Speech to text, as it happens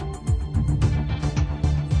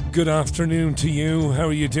Good afternoon to you. How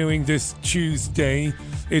are you doing this Tuesday?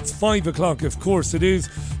 It's 5 o'clock, of course it is.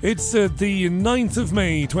 It's the 9th of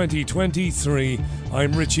May 2023.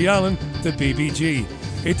 I'm Richie Allen, the BBG.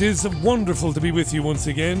 It is wonderful to be with you once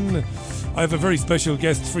again. I have a very special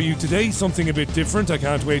guest for you today, something a bit different. I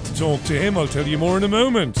can't wait to talk to him. I'll tell you more in a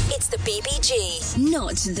moment. It's the BBG,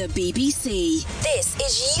 not the BBC. This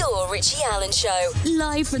is your Richie Allen Show,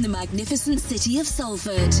 live from the magnificent city of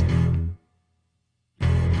Salford.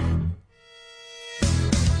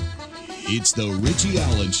 It's the Richie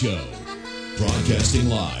Allen Show, broadcasting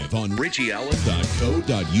live on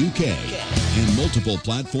richieallen.co.uk and multiple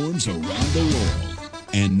platforms around the world.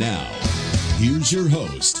 And now, here's your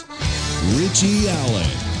host, Richie Allen.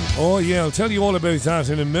 Oh yeah, I'll tell you all about that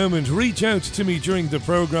in a moment. Reach out to me during the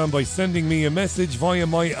programme by sending me a message via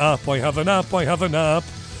my app. I have an app.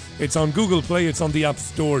 It's on Google Play, it's on the App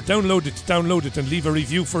Store. Download it and leave a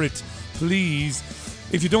review for it, please.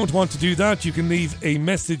 If you don't want to do that, you can leave a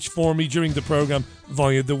message for me during the programme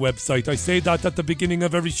via the website. I say that at the beginning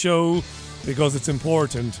of every show because it's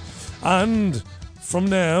important. And from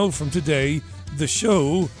today, the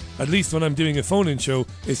show, at least when I'm doing a phone-in show,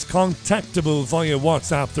 is contactable via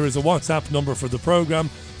WhatsApp. There is a WhatsApp number for the programme.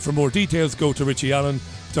 For more details, go to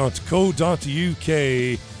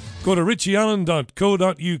richieallen.co.uk. Go to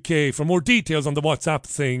richieallen.co.uk for more details on the WhatsApp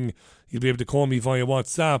thing. You'll be able to call me via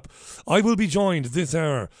WhatsApp. I will be joined this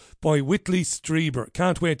hour by Whitley Strieber.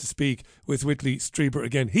 Can't wait to speak with Whitley Strieber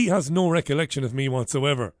again. He has no recollection of me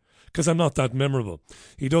whatsoever, because I'm not that memorable.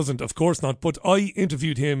 He doesn't, of course not, but I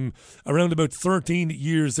interviewed him around about 13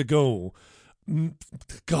 years ago.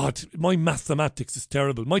 God, my mathematics is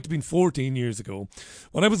terrible. Might have been 14 years ago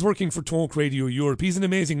when I was working for Talk Radio Europe. He's an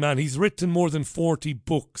amazing man. He's written more than 40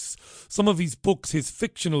 books. Some of his books, his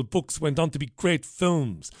fictional books, went on to be great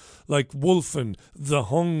films like Wolfen, The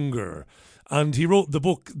Hunger. And he wrote the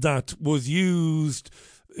book that was used.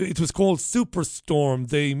 It was called Superstorm.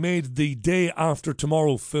 They made the Day After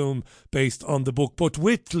Tomorrow film based on the book. But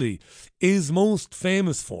Whitley is most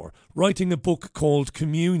famous for writing a book called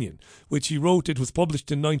Communion, which he wrote. It was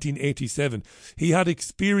published in 1987. He had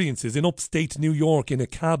experiences in upstate New York in a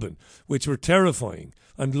cabin, which were terrifying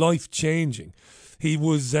and life-changing. He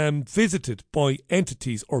was visited by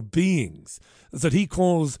entities or beings that he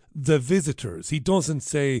calls the visitors. He doesn't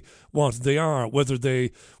say what they are, whether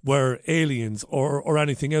they were aliens or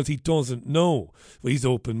anything else. He doesn't know. Well, he's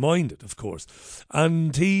open-minded, of course.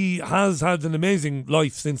 And he has had an amazing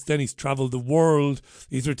life since then. He's travelled the world.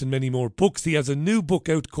 He's written many more books. He has a new book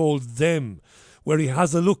out called Them, where he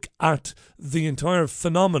has a look at the entire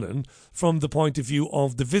phenomenon from the point of view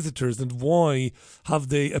of the visitors and why have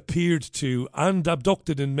they appeared to and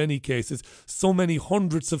abducted in many cases so many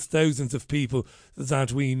hundreds of thousands of people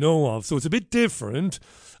that we know of. So it's a bit different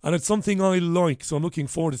and it's something I like. So I'm looking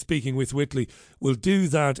forward to speaking with Whitley. We'll do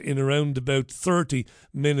that in around about 30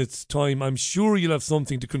 minutes time. I'm sure you'll have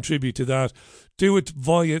something to contribute to that. Do it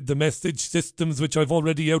via the message systems which I've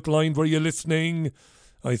already outlined. Were you listening?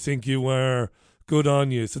 I think you were. Good on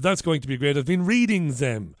you. So that's going to be great. I've been reading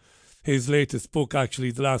Them, his latest book,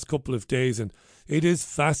 actually, the last couple of days, and it is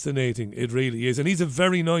fascinating. It really is. And he's a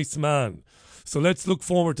very nice man. So let's look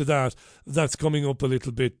forward to that. That's coming up a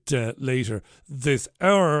little bit later this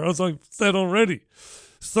hour, as I've said already.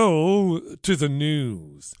 So, to the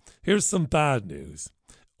news. Here's some bad news.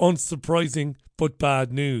 Unsurprising, but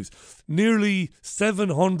bad news. Nearly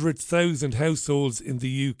 700,000 households in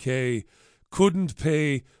the UK couldn't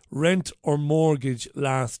pay rent or mortgage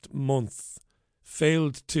last month,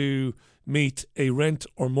 failed to meet a rent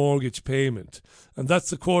or mortgage payment. And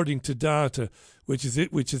that's according to data which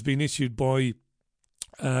has been issued by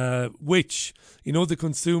Which, the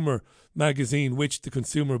consumer magazine, Which, the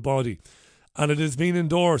consumer body. And it has been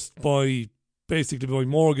endorsed by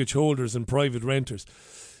mortgage holders and private renters.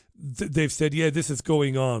 They've said, yeah, this is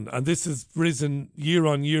going on. And this has risen year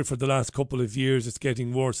on year for the last couple of years. It's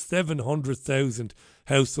getting worse. 700,000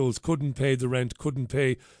 households couldn't pay the rent, couldn't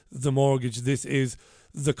pay the mortgage. This is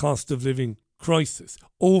the cost of living crisis.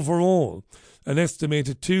 Overall, an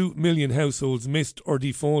estimated 2 million households missed or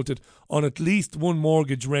defaulted on at least one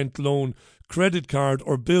mortgage, rent, loan, credit card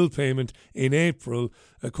or bill payment in April,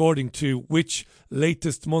 according to Which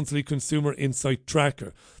latest monthly consumer insight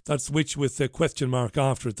tracker. That's Which with a question mark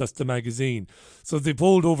after it. That's the magazine. So they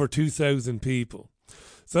polled over 2,000 people.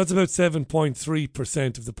 So that's about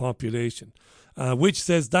 7.3% of the population. Which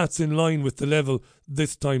says that's in line with the level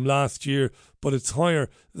this time last year, but it's higher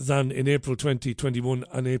than in April 2021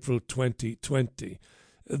 and April 2020.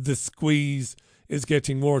 The squeeze is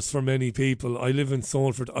getting worse for many people. I live in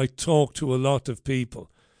Salford. I talk to a lot of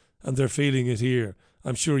people and they're feeling it here.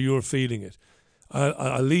 I'm sure you're feeling it.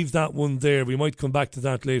 I'll leave that one there. We might come back to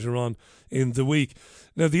that later on in the week.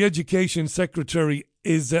 Now, the Education Secretary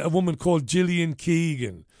is a woman called Gillian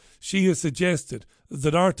Keegan. She has suggested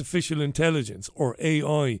that artificial intelligence, or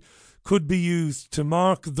AI, could be used to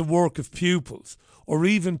mark the work of pupils or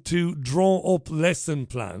even to draw up lesson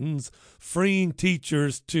plans, freeing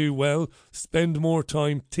teachers to, well, spend more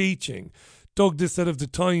time teaching. Doug, this out of the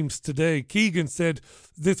Times today. Keegan said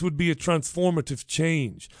this would be a transformative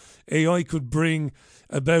change. AI could bring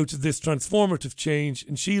about this transformative change,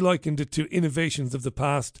 and she likened it to innovations of the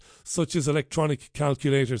past, such as electronic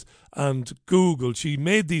calculators and Google. She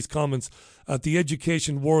made these comments at the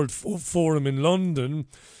Education World Forum in London.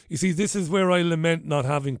 You see, this is where I lament not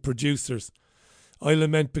having producers. I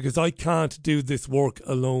lament because I can't do this work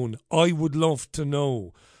alone. I would love to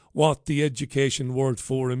know what the Education World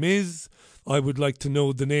Forum is. I would like to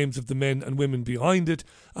know the names of the men and women behind it,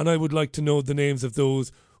 and I would like to know the names of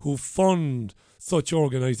those who fund such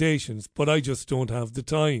organisations, but I just don't have the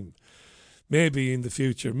time. Maybe in the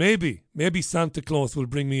future, maybe Santa Claus will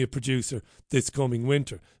bring me a producer this coming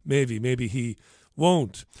winter. Maybe he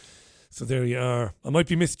won't. So there you are. I might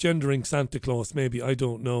be misgendering Santa Claus, maybe, I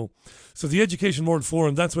don't know. So the Education World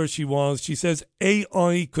Forum, that's where she was. She says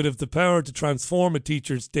AI could have the power to transform a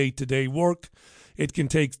teacher's day-to-day work. It can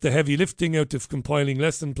take the heavy lifting out of compiling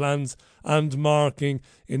lesson plans and marking,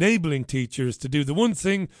 enabling teachers to do the one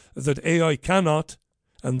thing that AI cannot,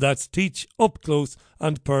 and that's teach up close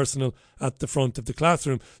and personal at the front of the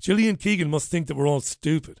classroom. Gillian Keegan must think that we're all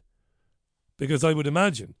stupid, because I would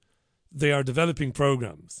imagine they are developing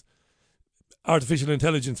programs, artificial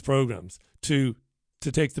intelligence programs, to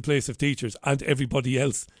take the place of teachers and everybody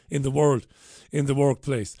else in the world, in the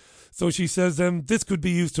workplace. So she says this could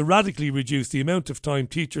be used to radically reduce the amount of time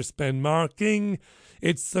teachers spend marking.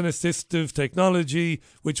 It's an assistive technology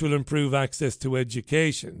which will improve access to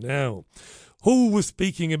education. Now, who was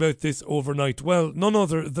speaking about this overnight? Well, none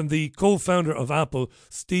other than the co-founder of Apple,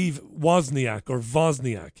 Steve Wozniak.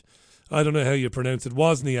 I don't know how you pronounce it,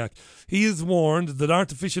 Wozniak. He has warned that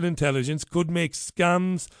artificial intelligence could make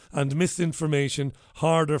scams and misinformation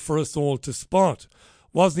harder for us all to spot.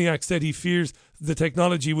 Wozniak said he fears the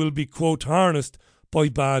technology will be, quote, harnessed by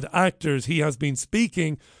bad actors. He has been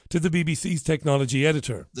speaking to the BBC's technology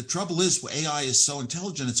editor. The trouble is, AI is so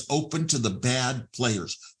intelligent, it's open to the bad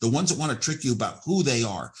players, the ones that want to trick you about who they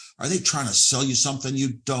are. Are they trying to sell you something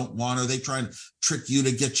you don't want? Are they trying to trick you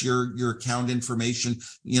to get your account information?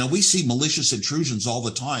 You know, we see malicious intrusions all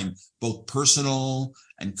the time, both personal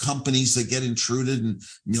and companies that get intruded, and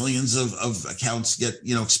millions of accounts get,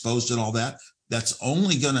 exposed and all that.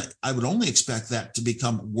 I would only expect that to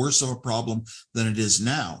become worse of a problem than it is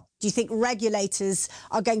now. Do you think regulators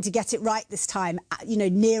are going to get it right this time,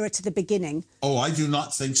 nearer to the beginning? Oh, I do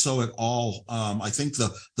not think so at all. I think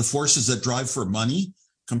the forces that drive for money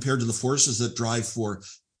compared to the forces that drive for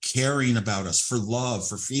caring about us, for love,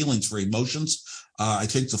 for feelings, for emotions, I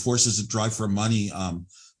think the forces that drive for money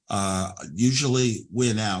usually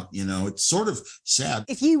win out. It's sort of sad.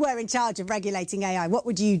 If you were in charge of regulating AI, what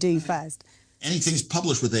would you do first? Anything's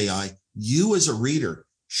published with AI, you as a reader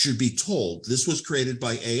should be told this was created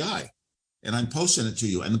by AI, and I'm posting it to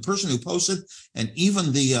you. And the person who posted, and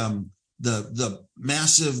even the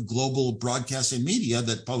massive global broadcasting media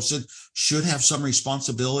that posted, should have some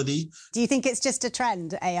responsibility. Do you think it's just a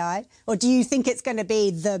trend, AI, or do you think it's going to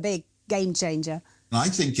be the big game changer? I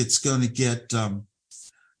think it's going to get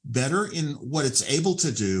better in what it's able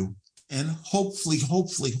to do. And hopefully,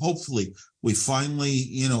 we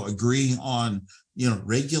finally, agree on,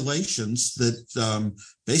 regulations that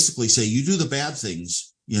basically say you do the bad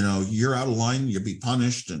things, you're out of line, you'll be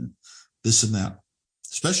punished, and this and that.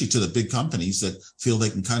 Especially to the big companies that feel they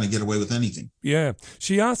can kind of get away with anything. Yeah.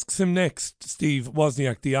 She asks him next, Steve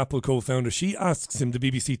Wozniak, the Apple co-founder, she asks him, the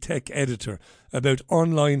BBC tech editor, about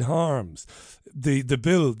online harms.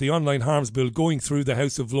 The online harms bill going through the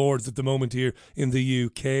House of Lords at the moment here in the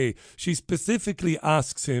UK. She specifically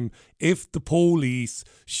asks him if the police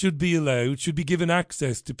should be given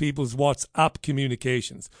access to people's WhatsApp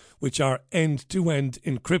communications, which are end-to-end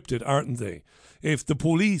encrypted, aren't they? If the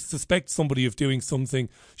police suspect somebody of doing something,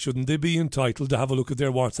 shouldn't they be entitled to have a look at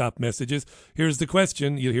their WhatsApp messages? Here's the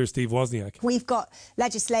question. You'll hear Steve Wozniak. We've got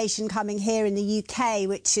legislation coming here in the UK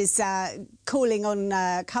which is calling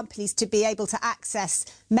on companies to be able to access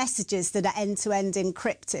messages that are end-to-end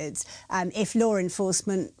encrypted if law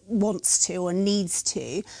enforcement wants to or needs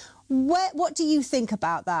to. What do you think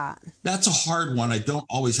about that? That's a hard one. I don't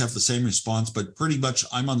always have the same response, but pretty much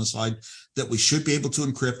I'm on the side that we should be able to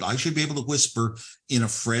encrypt. I should be able to whisper in a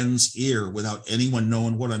friend's ear without anyone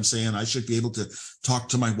knowing what I'm saying. I should be able to talk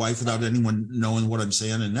to my wife without anyone knowing what I'm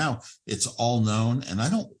saying. And now it's all known. And I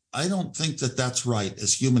don't think that that's right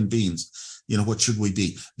as human beings. You know, what should we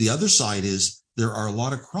be? The other side is there are a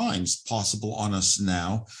lot of crimes possible on us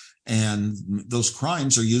now. And those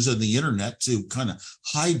crimes are using the internet to kind of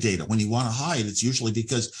hide data. When you want to hide, it's usually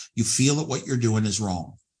because you feel that what you're doing is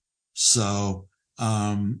wrong. So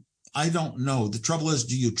I don't know. The trouble is,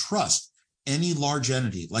 do you trust any large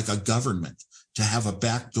entity like a government to have a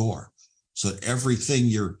back door so that everything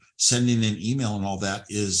you're sending in email and all that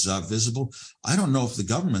is visible? I don't know if the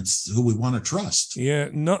government's who we want to trust. Yeah,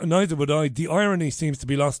 neither would I. The irony seems to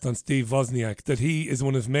be lost on Steve Wozniak that he is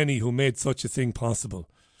one of many who made such a thing possible.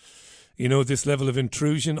 You know, this level of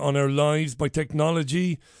intrusion on our lives by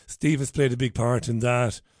technology, Steve has played a big part in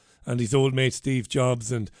that. And his old mate Steve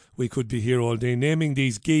Jobs, and we could be here all day naming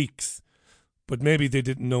these geeks. But maybe they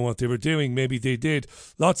didn't know what they were doing. Maybe they did.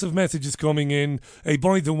 Lots of messages coming in. Hey,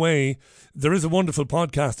 by the way, there is a wonderful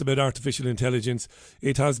podcast about artificial intelligence.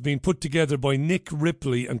 It has been put together by Nick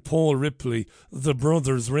Ripley and Paul Ripley, the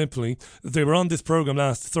brothers Ripley. They were on this programme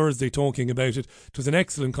last Thursday talking about it. It was an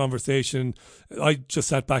excellent conversation. I just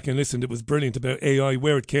sat back and listened. It was brilliant about AI,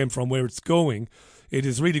 where it came from, where it's going. It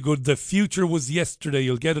is really good. The future was yesterday.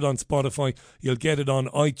 You'll get it on Spotify. You'll get it on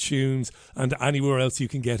iTunes and anywhere else you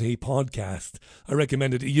can get a podcast. I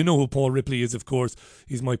recommend it. You know who Paul Ripley is, of course.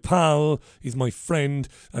 He's my pal, he's my friend,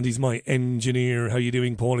 and he's my engineer. How you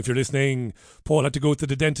doing, Paul, if you're listening? Paul had to go to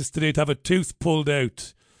the dentist today to have a tooth pulled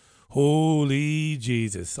out. Holy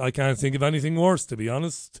Jesus. I can't think of anything worse, to be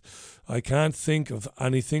honest. I can't think of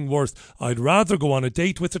anything worse. I'd rather go on a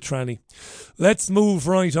date with a tranny. Let's move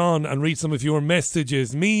right on and read some of your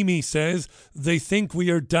messages. Mimi says, they think we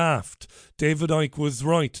are daft. David Icke was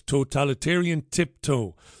right. Totalitarian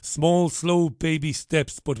tiptoe. Small, slow baby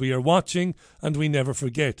steps, but we are watching and we never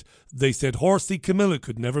forget. They said Horsey Camilla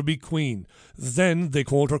could never be queen. Then they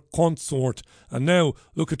called her consort. And now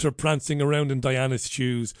look at her prancing around in Diana's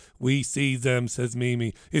shoes. We see them, says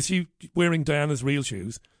Mimi. Is she wearing Diana's real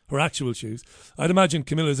shoes? Her actual shoes? I'd imagine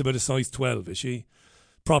Camilla's about a size 12, is she?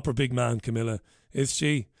 Proper big man, Camilla. Is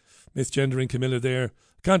she? Misgendering Camilla there.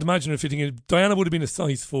 Can't imagine her fitting in. Diana would have been a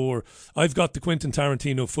size 4. I've got the Quentin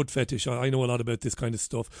Tarantino foot fetish. I know a lot about this kind of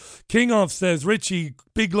stuff. King of says, Richie,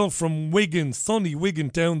 big love from Wigan, sunny Wigan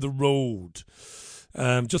down the road.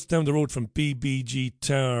 Just down the road from BBG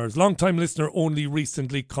Towers. Long time listener, only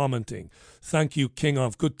recently commenting. Thank you, King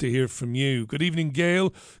of. Good to hear from you. Good evening,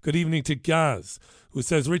 Gail. Good evening to Gaz, who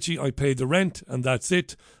says, Richie, I pay the rent and that's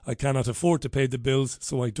it. I cannot afford to pay the bills,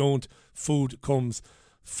 so I don't. Food comes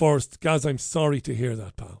first. Gaz, I'm sorry to hear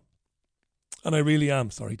that, pal. And I really am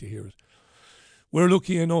sorry to hear it. We're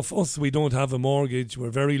lucky enough, us, we don't have a mortgage. We're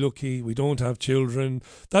very lucky. We don't have children.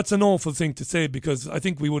 That's an awful thing to say because I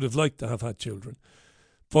think we would have liked to have had children.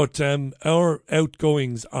 But our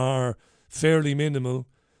outgoings are fairly minimal.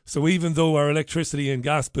 So even though our electricity and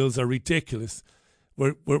gas bills are ridiculous,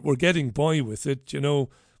 we're getting by with it. You know,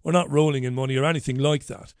 we're not rolling in money or anything like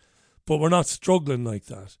that. But we're not struggling like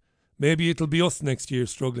that. Maybe it'll be us next year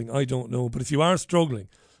struggling. I don't know. But if you are struggling,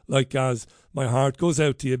 like Gaz, my heart goes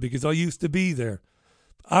out to you because I used to be there.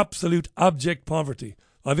 Absolute abject poverty.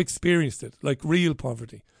 I've experienced it, like real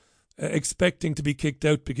poverty. Expecting to be kicked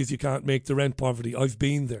out because you can't make the rent poverty. I've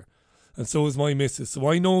been there. And so is my missus. So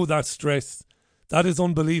I know that stress. That is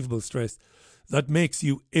unbelievable stress. That makes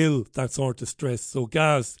you ill, that sort of stress. So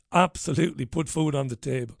Gaz, absolutely put food on the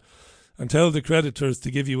table and tell the creditors to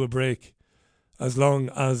give you a break as long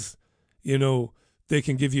as, you know, they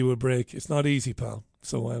can give you a break. It's not easy, pal.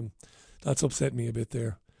 So that's upset me a bit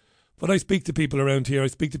there. But I speak to people around here. I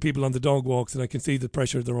speak to people on the dog walks and I can see the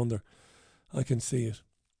pressure they're under. I can see it.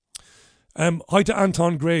 Hi to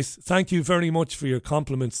Anton Grace. Thank you very much for your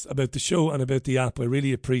compliments about the show and about the app. I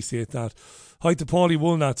really appreciate that. Hi to Paulie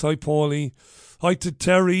Woolnats. Hi, Paulie. Hi to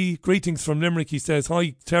Terry. Greetings from Limerick. He says,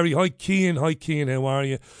 hi, Terry. Hi, Cian. Hi, Cian. How are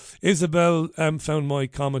you? Isabel found my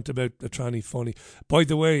comment about the tranny funny. By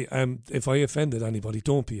the way, if I offended anybody,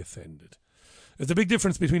 don't be offended. There's a big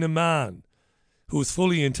difference between a man who is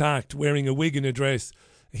fully intact wearing a wig and a dress.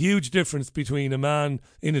 A huge difference between a man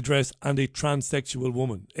in a dress and a transsexual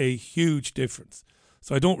woman. A huge difference.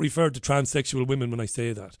 So I don't refer to transsexual women when I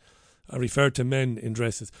say that. I refer to men in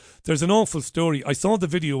dresses. There's an awful story. I saw the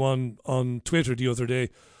video on Twitter the other day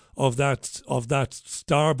of that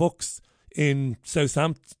Starbucks in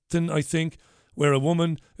Southampton, I think, where a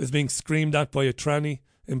woman is being screamed at by a tranny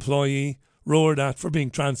employee, roared at for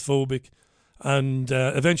being transphobic. and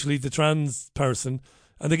eventually the trans person,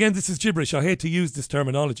 and again this is gibberish, I hate to use this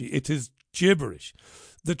terminology, it is gibberish.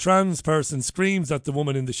 The trans person screams at the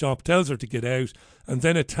woman in the shop, tells her to get out, and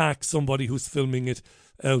then attacks somebody who's filming it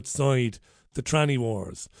outside. The tranny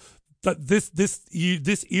wars. That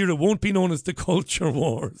this era won't be known as the culture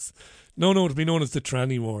wars. No, it'll be known as the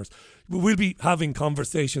tranny wars. We'll be having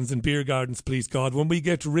conversations in beer gardens, please God, when we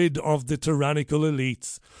get rid of the tyrannical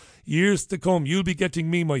elites. Years to come, you'll be getting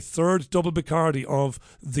me my third double Bacardi of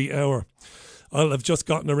the hour. I'll have just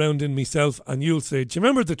gotten around in myself, and you'll say, do you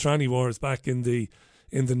remember the tranny wars back in the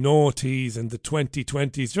noughties and the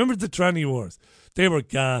 2020s? Do you remember the tranny wars? They were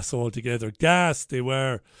gas altogether. Gas, they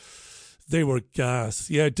were gas.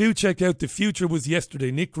 Yeah, do check out The Future Was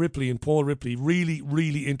Yesterday. Nick Ripley and Paul Ripley. Really,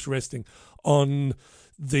 really interesting on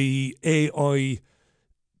the AI,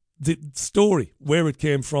 the story, where it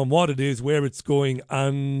came from, what it is, where it's going,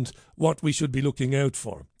 and what we should be looking out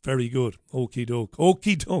for. Very good. Okie doke.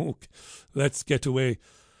 Okie doke. Let's get away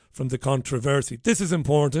from the controversy. This is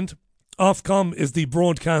important. Ofcom is the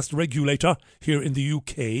broadcast regulator here in the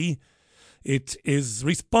UK. It is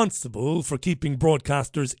responsible for keeping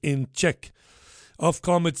broadcasters in check.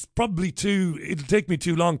 Ofcom, it'll take me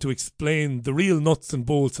too long to explain the real nuts and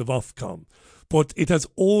bolts of Ofcom. But it has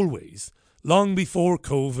always, long before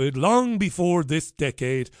COVID, long before this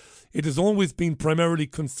decade, it has always been primarily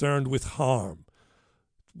concerned with harm.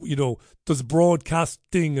 You know, does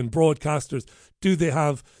broadcasting and broadcasters, do they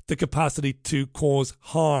have the capacity to cause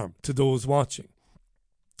harm to those watching?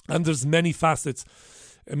 And there's many facets,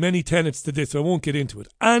 many tenets to this, so I won't get into it.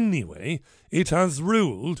 Anyway, it has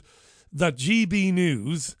ruled that GB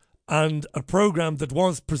News and a programme that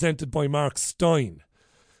was presented by Mark Stein,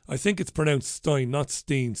 I think it's pronounced Stein, not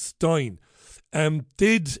Steen, Stein,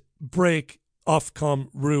 did break Ofcom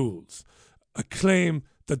rules. A claim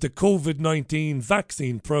that the COVID-19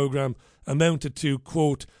 vaccine programme amounted to,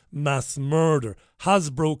 quote, mass murder, has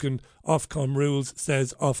broken Ofcom rules,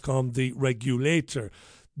 says Ofcom, the regulator.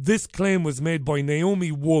 This claim was made by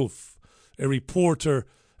Naomi Wolf, a reporter,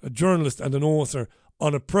 a journalist and an author,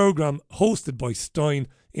 on a programme hosted by Stein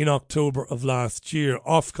in October of last year.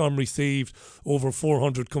 Ofcom received over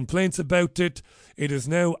 400 complaints about it. It has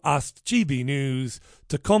now asked GB News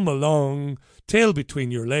to come along, tail between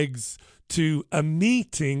your legs, to a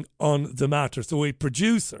meeting on the matter. So a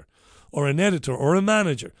producer or an editor or a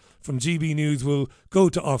manager from GB News will go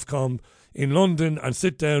to Ofcom in London and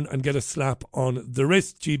sit down and get a slap on the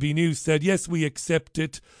wrist. GB News said, yes, we accept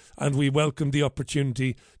it and we welcome the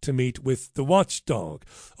opportunity to meet with the watchdog.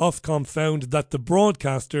 Ofcom found that the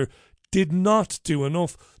broadcaster did not do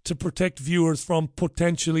enough to protect viewers from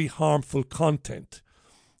potentially harmful content.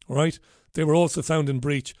 All right? They were also found in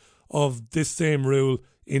breach of this same rule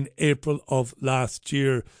in April of last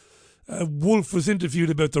year. Wolf was interviewed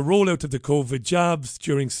about the rollout of the COVID jabs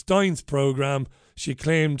during Stein's programme. She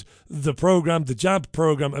claimed the jab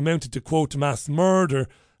programme amounted to, quote, mass murder,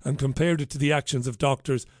 and compared it to the actions of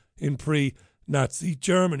doctors in pre-Nazi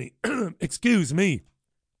Germany. Excuse me.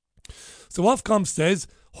 So Ofcom says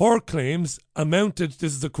her claims amounted,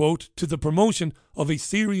 this is a quote, to the promotion of a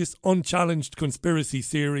serious, unchallenged conspiracy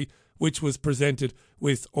theory which was presented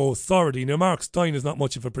with authority. Now, Mark Stein is not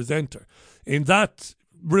much of a presenter. In that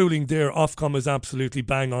ruling there, Ofcom is absolutely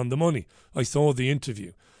bang on the money. I saw the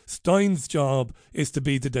interview. Stein's job is to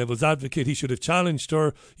be the devil's advocate. He should have challenged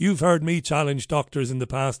her. You've heard me challenge doctors in the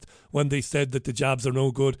past when they said that the jabs are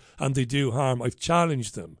no good and they do harm. I've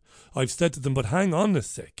challenged them. I've said to them, but hang on a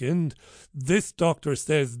second. This doctor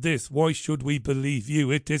says this. Why should we believe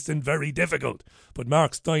you? It isn't very difficult. But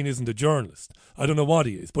Mark Stein isn't a journalist. I don't know what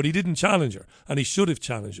he is, but he didn't challenge her, and he should have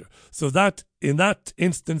challenged her. So that, in that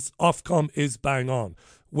instance, Ofcom is bang on.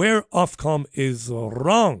 Where Ofcom is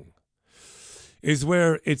wrong is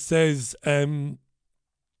where it says,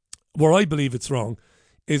 where I believe it's wrong,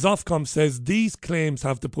 is Ofcom says these claims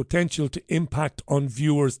have the potential to impact on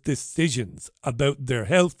viewers' decisions about their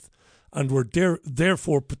health and were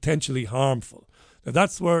therefore potentially harmful. Now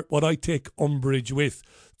that's what I take umbrage with.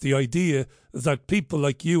 The idea that people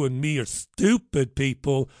like you and me are stupid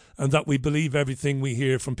people and that we believe everything we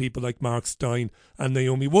hear from people like Mark Stein and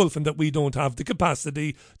Naomi Wolf, and that we don't have the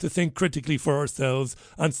capacity to think critically for ourselves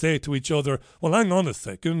and say to each other, well, hang on a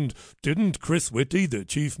second, didn't Chris Whitty, the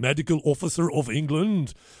Chief Medical Officer of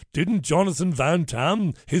England, didn't Jonathan Van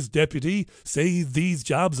Tam, his deputy, say these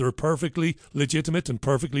jabs are perfectly legitimate and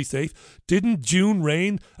perfectly safe? Didn't June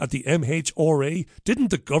Rain at the MHRA, didn't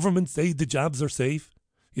the government say the jabs are safe?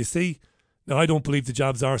 You see? Now, I don't believe the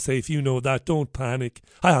jabs are safe. You know that. Don't panic.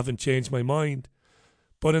 I haven't changed my mind.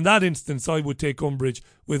 But in that instance, I would take umbrage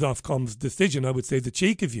with Ofcom's decision. I would say the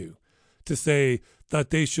cheek of you to say that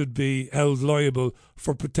they should be held liable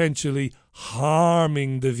for potentially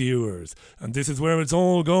harming the viewers. And this is where it's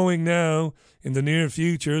all going now. In the near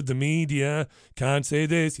future, the media can't say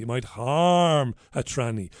this. You might harm a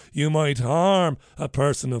tranny. You might harm a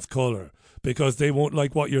person of colour because they won't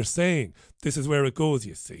like what you're saying. This is where it goes,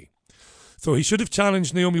 you see. So he should have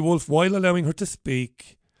challenged Naomi Wolf while allowing her to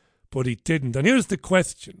speak, but he didn't. And here's the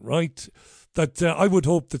question, right, that I would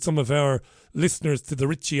hope that some of our listeners to the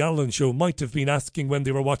Richie Allen Show might have been asking when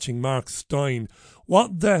they were watching Mark Steyn.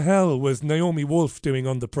 What the hell was Naomi Wolf doing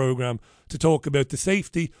on the programme to talk about the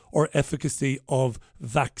safety or efficacy of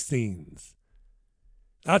vaccines?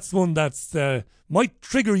 That's one that's might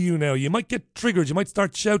trigger you now. You might get triggered. You might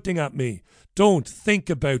start shouting at me. Don't think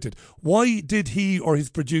about it. Why did he or his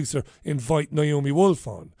producer invite Naomi Wolf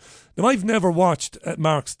on? Now, I've never watched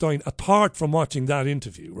Mark Steyn apart from watching that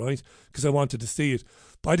interview, right? Because I wanted to see it.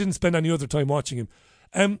 But I didn't spend any other time watching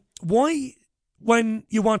him. Why, when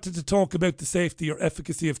you wanted to talk about the safety or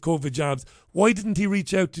efficacy of COVID jabs, why didn't he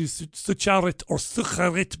reach out to Sucharit or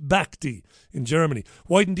Sucharit Bhakti in Germany?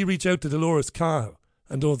 Why didn't he reach out to Dolores Cahill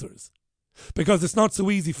and others? Because it's not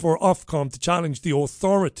so easy for Ofcom to challenge the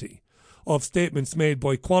authority of statements made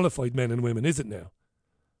by qualified men and women, is it now?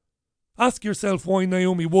 Ask yourself why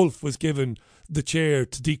Naomi Wolf was given the chair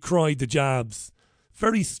to decry the jabs.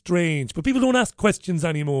 Very strange. But people don't ask questions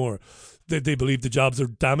anymore. They believe the jabs are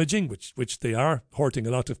damaging, which they are, hurting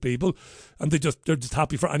a lot of people, and they're just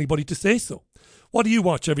happy for anybody to say so. What do you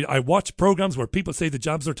watch I watch programmes where people say the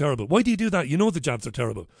jabs are terrible. Why do you do that? You know the jabs are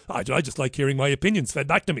terrible. I just like hearing my opinions fed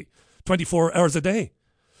back to me 24 hours a day.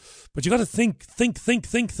 But you got to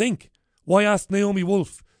think. Why ask Naomi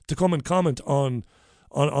Wolf to come and comment on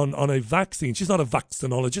a vaccine? She's not a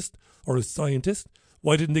vaccinologist or a scientist.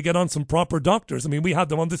 Why didn't they get on some proper doctors? I mean, we had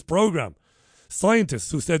them on this programme.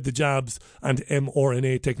 Scientists who said the jabs and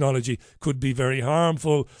mRNA technology could be very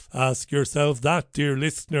harmful. Ask yourself that, dear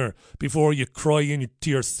listener, before you cry into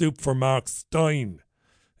your soup for Mark Steyn.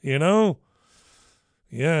 You know?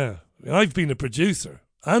 Yeah. I've been a producer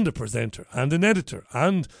and a presenter and an editor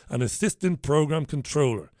and an assistant programme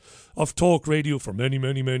controller of talk radio for many,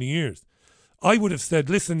 many, many years. I would have said,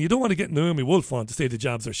 listen, you don't want to get Naomi Wolf on to say the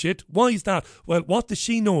jabs are shit. Why is that? Well, what does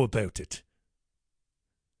she know about it?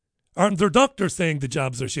 Aren't there doctors saying the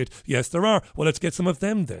jabs are shit? Yes, there are. Well, let's get some of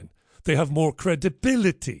them then. They have more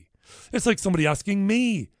credibility. It's like somebody asking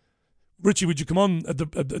me, Richie, would you come on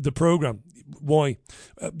the programme? Why?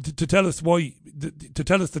 To tell us why, to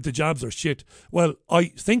tell us that the jabs are shit. Well, I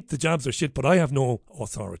think the jabs are shit, but I have no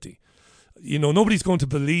authority. You know, nobody's going to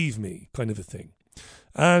believe me, kind of a thing.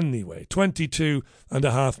 Anyway, 22 and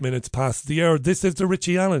a half minutes past the hour. This is the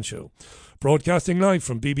Richie Allen Show, broadcasting live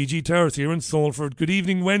from BBG Terrace here in Salford. Good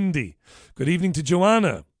evening, Wendy. Good evening to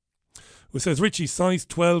Joanna, who says, Richie, size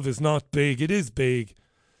 12 is not big. It is big.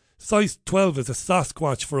 Size 12 is a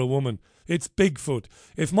Sasquatch for a woman. It's Bigfoot.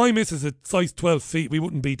 If my missus is size 12 feet, we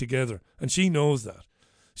wouldn't be together. And she knows that.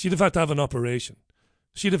 She'd have had to have an operation.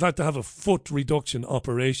 She'd have had to have a foot reduction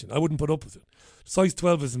operation. I wouldn't put up with it. Size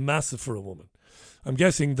 12 is massive for a woman. I'm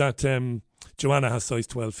guessing that Joanna has size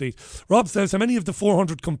 12 feet. Rob says, how many of the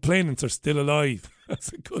 400 complainants are still alive?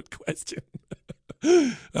 That's a good question.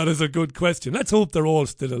 That is a good question. Let's hope they're all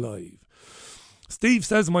still alive. Steve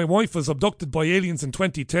says, my wife was abducted by aliens in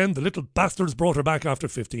 2010. The little bastards brought her back after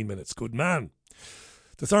 15 minutes. Good man.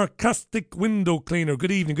 The sarcastic window cleaner.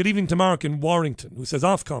 Good evening. Good evening to Mark in Warrington, who says,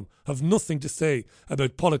 Ofcom have nothing to say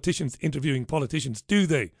about politicians interviewing politicians, do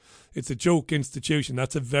they? It's a joke institution.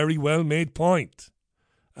 That's a very well made point.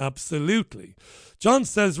 Absolutely. John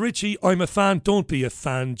says, Richie, I'm a fan. Don't be a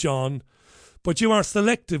fan, John. But you are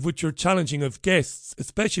selective with your challenging of guests,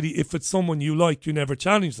 especially if it's someone you like, you never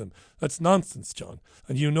challenge them. That's nonsense, John.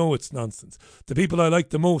 And you know it's nonsense. The people I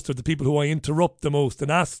like the most are the people who I interrupt the most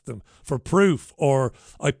and ask them for proof, or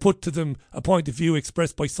I put to them a point of view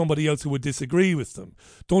expressed by somebody else who would disagree with them.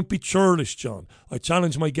 Don't be churlish, John. I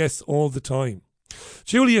challenge my guests all the time.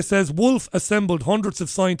 Julia says, Wolf assembled hundreds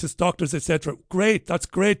of scientists, doctors, etc. Great, that's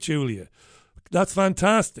great, Julia. That's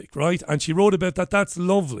fantastic, right? And she wrote about that. That's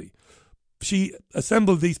lovely. She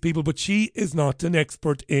assembled these people, but she is not an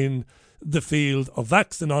expert in the field of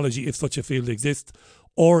vaccinology, if such a field exists,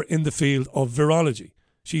 or in the field of virology.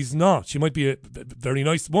 She's not. She might be a very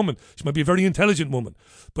nice woman. She might be a very intelligent woman.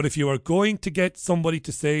 But if you are going to get somebody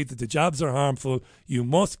to say that the jabs are harmful, you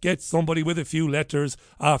must get somebody with a few letters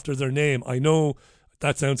after their name. I know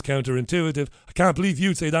that sounds counterintuitive. I can't believe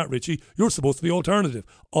you'd say that, Richie. You're supposed to be alternative.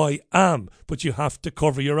 I am, but you have to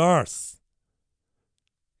cover your arse.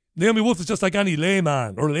 Naomi Wolf is just like any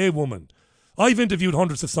layman or laywoman. I've interviewed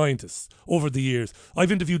hundreds of scientists over the years.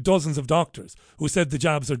 I've interviewed dozens of doctors who said the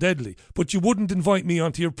jabs are deadly. But you wouldn't invite me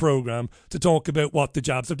onto your programme to talk about what the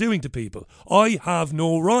jabs are doing to people. I have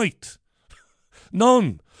no right.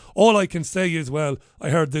 None. All I can say is, well, I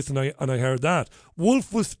heard this and I heard that.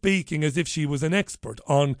 Wolf was speaking as if she was an expert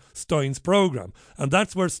on Stein's programme. And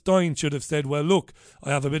that's where Stein should have said, well, look, I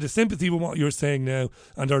have a bit of sympathy with what you're saying now,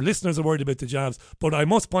 and our listeners are worried about the jabs. But I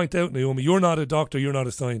must point out, Naomi, you're not a doctor, you're not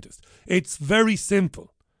a scientist. It's very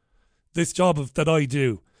simple. This job that I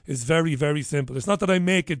do is very, very simple. It's not that I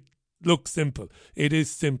make it look simple. It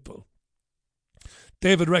is simple.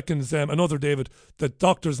 David reckons, another David, that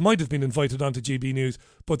doctors might have been invited onto GB News,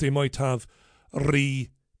 but they might have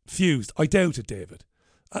refused. I doubt it, David.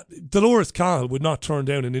 Dolores Cahill would not turn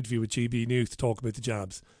down an interview with GB News to talk about the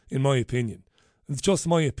jabs, in my opinion. It's just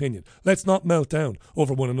my opinion. Let's not melt down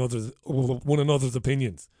over one another's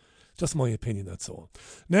opinions. Just my opinion, that's all.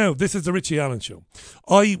 Now, this is the Richie Allen Show.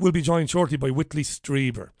 I will be joined shortly by Whitley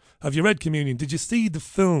Strieber. Have you read Communion? Did you see the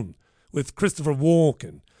film with Christopher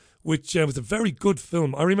Walken, which was a very good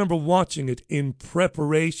film? I remember watching it in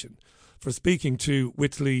preparation for speaking to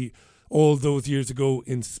Whitley all those years ago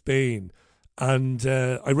in Spain. And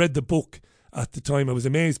I read the book at the time. I was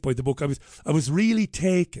amazed by the book. I was really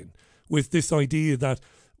taken with this idea that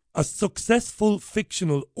a successful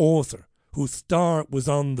fictional author whose star was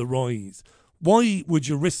on the rise, why would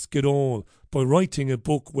you risk it all by writing a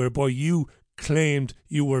book whereby you claimed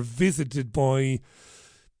you were visited by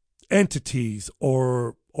entities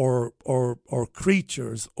or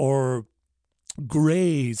creatures or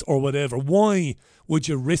greys or whatever? Why would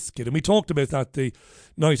you risk it? And we talked about that the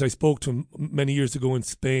night I spoke to him many years ago in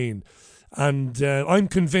Spain. And I'm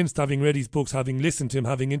convinced, having read his books, having listened to him,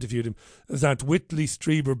 having interviewed him, that Whitley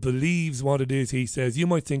Strieber believes what it is he says. You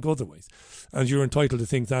might think otherwise, and you're entitled to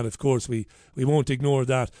think that. Of course, we won't ignore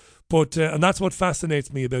that. But and that's what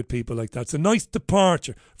fascinates me about people like that. It's a nice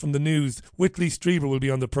departure from the news. Whitley Strieber will be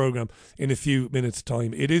on the programme in a few minutes'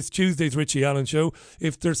 time. It is Tuesday's Richie Allen Show.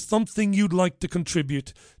 If there's something you'd like to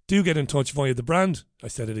contribute, do get in touch via the brand. I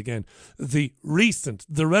said it again. The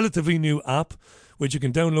relatively new app, which you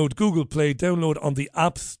can download Google Play, download on the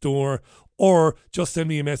App Store, or just send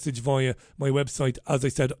me a message via my website. As I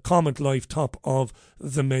said, comment live, top of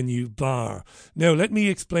the menu bar. Now, let me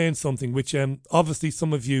explain something which obviously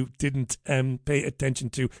some of you didn't pay attention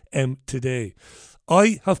to today.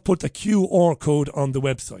 I have put a QR code on the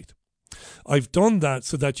website. I've done that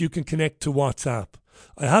so that you can connect to WhatsApp.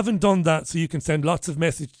 I haven't done that so you can send lots of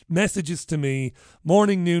messages to me,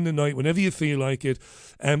 morning, noon and night, whenever you feel like it.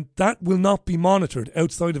 That will not be monitored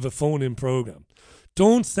outside of a phone-in programme.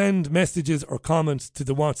 Don't send messages or comments to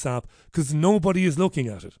the WhatsApp because nobody is looking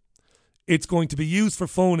at it. It's going to be used for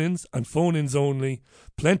phone-ins and phone-ins only.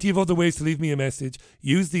 Plenty of other ways to leave me a message.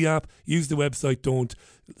 Use the app, use the website. Don't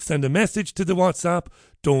send a message to the WhatsApp.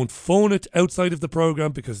 Don't phone it outside of the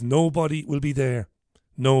programme because nobody will be there.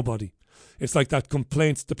 Nobody. It's like that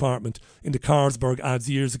complaints department in the Carlsberg ads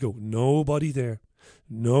years ago. Nobody there.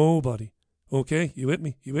 Nobody. Okay, you with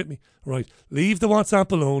me? You with me? Right, leave the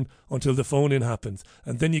WhatsApp alone until the phone-in happens.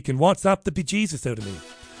 And then you can WhatsApp the bejesus out of me.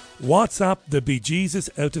 WhatsApp the bejesus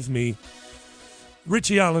out of me.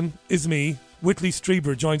 Richie Allen is me. Whitley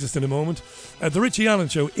Strieber joins us in a moment. The Richie Allen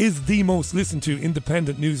Show is the most listened to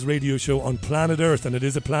independent news radio show on planet Earth, and it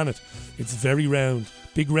is a planet. It's very round.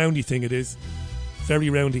 Big roundy thing it is. Very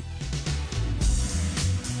roundy.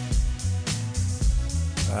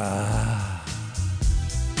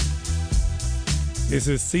 This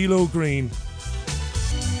is CeeLo Green.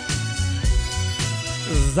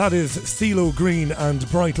 That is CeeLo Green and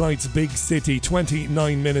Bright Lights Big City.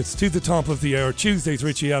 29 minutes to the top of the hour. Tuesday's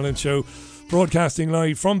Richie Allen Show, broadcasting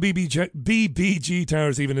live from BBG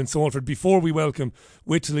Towers, even in Salford. Before we welcome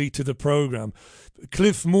Whitley to the programme,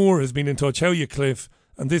 Cliff Moore has been in touch. How are you, Cliff?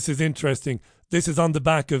 And this is interesting. This is on the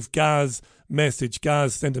back of Gaz's message.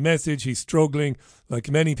 Gaz sent a message. He's struggling, like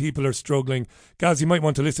many people are struggling. Gaz, you might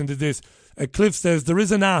want to listen to this. Cliff says there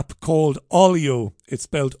is an app called Olio. It's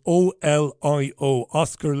spelled O-L-I-O.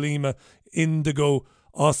 Oscar Lima Indigo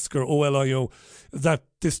Oscar O-L-I-O. That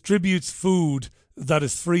distributes food that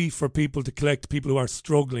is free for people to collect, people who are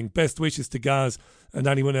struggling. Best wishes to Gaz and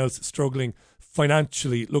anyone else struggling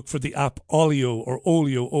financially. Look for the app Olio or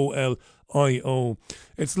Olio, O-L-I-O.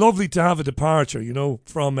 It's lovely to have a departure, you know,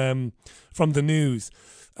 from the news.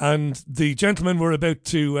 And the gentleman we're about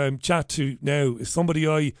to chat to now is somebody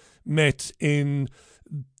I met in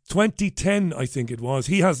 2010, I think it was.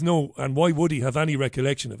 He has no, and why would he have any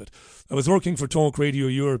recollection of it? I was working for Talk Radio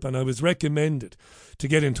Europe and I was recommended to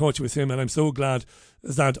get in touch with him, and I'm so glad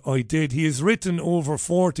that I did. He has written over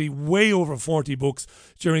 40, way over 40 books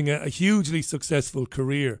during a hugely successful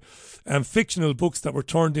career. Fictional books that were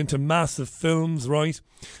turned into massive films, right?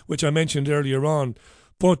 Which I mentioned earlier on.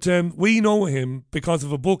 But we know him because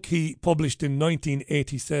of a book he published in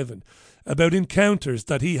 1987 about encounters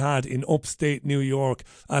that he had in upstate New York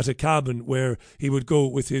at a cabin where he would go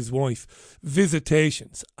with his wife.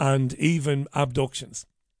 Visitations and even abductions.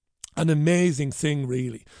 An amazing thing,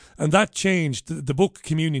 really. And that changed, the book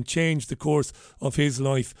Communion changed the course of his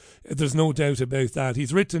life. There's no doubt about that.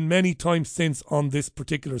 He's written many times since on this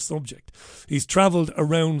particular subject. He's travelled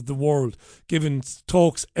around the world, given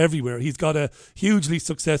talks everywhere. He's got a hugely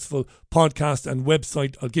successful podcast and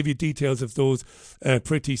website. I'll give you details of those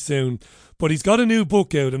pretty soon. But he's got a new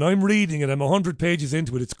book out, and I'm reading it. I'm 100 pages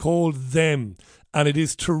into it. It's called Them, and it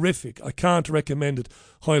is terrific. I can't recommend it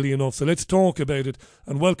highly enough. So let's talk about it,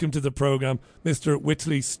 and welcome to the programme, Mr.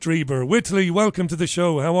 Whitley Strieber. Whitley, welcome to the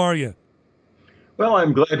show. How are you? Well,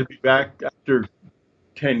 I'm glad to be back after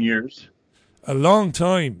 10 years. A long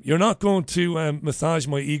time. You're not going to massage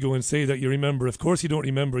my ego and say that you remember. Of course you don't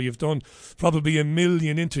remember. You've done probably a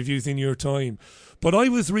million interviews in your time. But I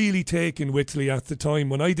was really taken, Whitley, at the time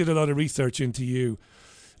when I did a lot of research into you.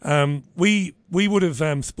 We would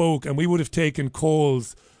have spoke, and we would have taken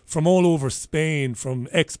calls from all over Spain, from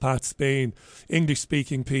expat Spain,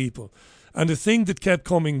 English-speaking people. And the thing that kept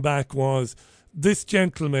coming back was this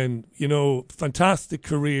gentleman, you know, fantastic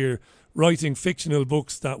career, writing fictional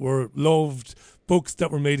books that were loved, books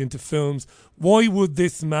that were made into films. Why would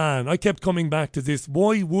this man, I kept coming back to this,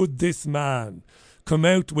 why would this man come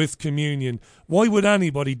out with Communion? Why would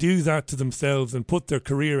anybody do that to themselves and put their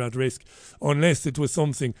career at risk unless it was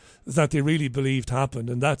something that they really believed happened?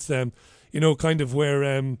 And that's, you know, kind of where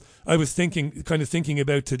I was thinking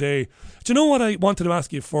about today. Do you know what I wanted to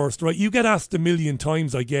ask you first, right? You get asked a million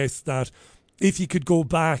times, I guess, that if you could go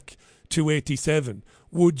back to 87,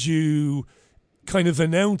 would you kind of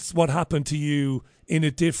announce what happened to you in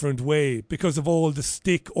a different way because of all the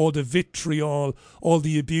stick, all the vitriol, all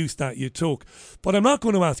the abuse that you took? But I'm not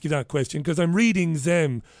going to ask you that question because I'm reading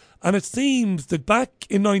Them, and it seems that back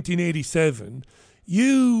in 1987,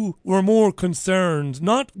 you were more concerned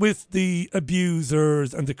not with the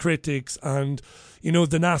abusers and the critics and, you know,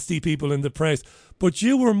 the nasty people in the press, but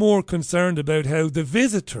you were more concerned about how the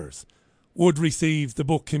visitors would receive the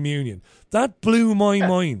book Communion. That blew my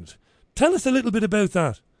mind. Tell us a little bit about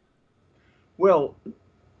that. Well,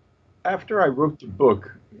 after I wrote the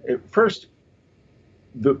book, at first,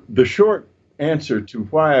 the short answer to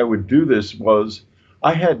why I would do this was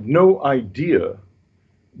I had no idea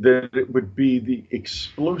that it would be the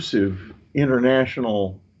explosive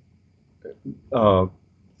international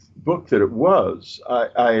book that it was.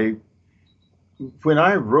 When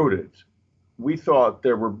I wrote it, we thought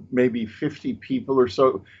there were maybe 50 people or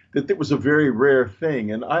so, that it was a very rare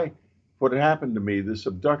thing. And what had happened to me, this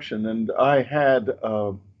abduction, and I had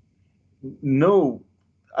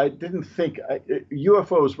I didn't think,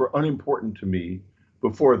 UFOs were unimportant to me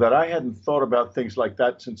before that. I hadn't thought about things like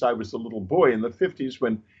that since I was a little boy in the 50s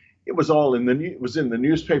when it was all in the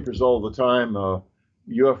newspapers all the time,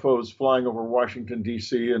 UFOs flying over Washington,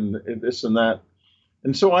 D.C. and this and that.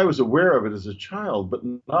 And so I was aware of it as a child, but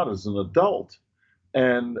not as an adult.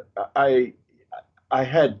 And I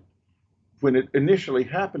had, when it initially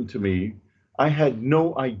happened to me, I had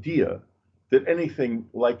no idea that anything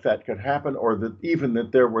like that could happen, or that even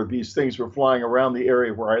that there were these things were flying around the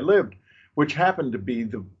area where I lived, which happened to be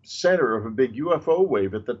the center of a big UFO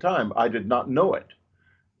wave at the time. I did not know it.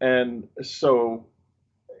 And so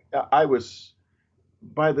I was,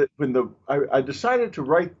 I decided to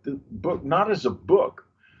write the book, not as a book,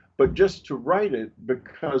 but just to write it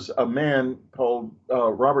because a man called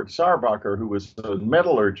Robert Sarbacher, who was a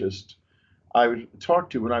metallurgist, I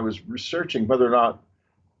talked to when I was researching whether or not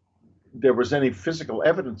there was any physical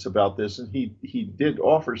evidence about this, and he did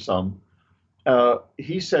offer some.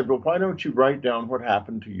 He said, well, why don't you write down what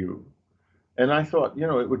happened to you? And I thought, you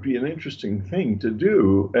know, it would be an interesting thing to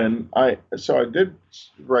do. And so I did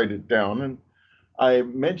write it down, and I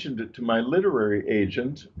mentioned it to my literary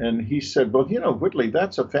agent, and he said, well, you know, Whitley,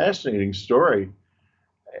 that's a fascinating story.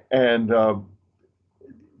 And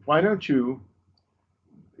why don't you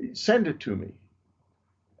send it to me?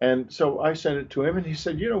 And so I sent it to him, and he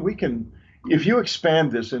said, you know, we can, if you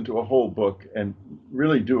expand this into a whole book and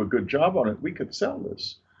really do a good job on it, we could sell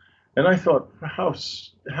this. And I thought, how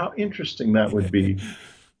interesting that would be.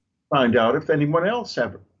 Find out if anyone else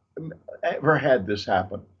ever had this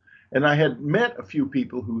happen. And I had met a few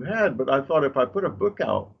people who had, but I thought if I put a book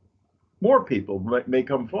out, more people may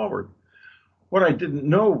come forward. What I didn't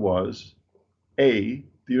know was, A,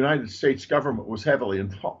 the United States government was heavily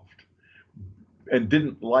involved and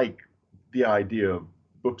didn't like the idea of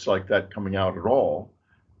books like that coming out at all.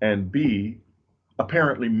 And B,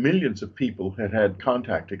 apparently millions of people had had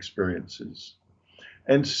contact experiences.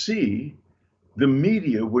 And C, the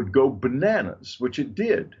media would go bananas, which it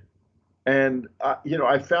did. And,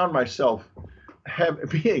 I found myself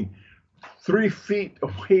being 3 feet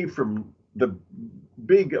away from the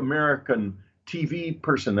big American TV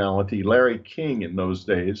personality, Larry King in those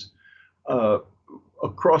days,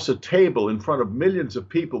 across a table in front of millions of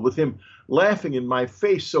people with him laughing in my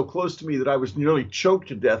face so close to me that I was nearly choked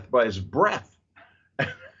to death by his breath.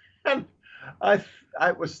 And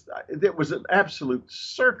it was an absolute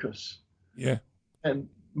circus. Yeah. And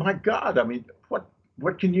my God, I mean,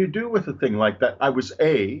 what can you do with a thing like that? I was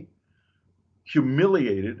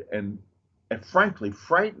humiliated and frankly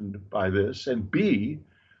frightened by this, and B,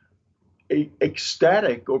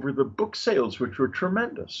 ecstatic over the book sales, which were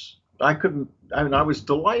tremendous. I was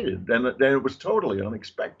delighted, and it was totally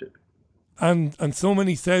unexpected. And so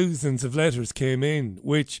many thousands of letters came in,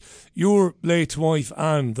 which your late wife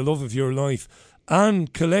Anne, the love of your life, Anne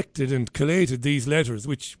collected and collated these letters,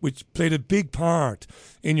 which played a big part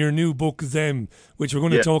in your new book, Them, which we're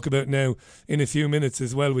going to talk about now in a few minutes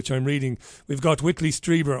as well, which I'm reading. We've got Whitley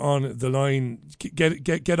Strieber on the line.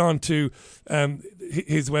 Get on to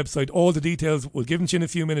his website. All the details, we'll give them to you in a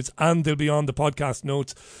few minutes, and they'll be on the podcast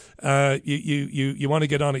notes. You want to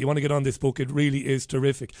get on it. You want to get on this book. It really is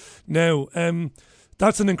terrific. Now,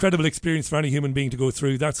 that's an incredible experience for any human being to go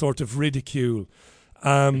through, that sort of ridicule.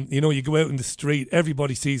 You go out in the street,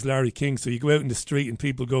 everybody sees Larry King, so you go out in the street and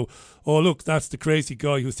people go, oh look, that's the crazy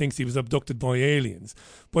guy who thinks he was abducted by aliens.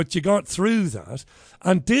 But you got through that.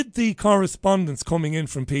 And did the correspondence coming in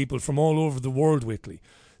from people from all over the world, Whitley,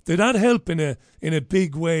 did that help in a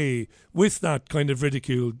big way with that kind of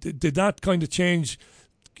ridicule? Did that kind of change,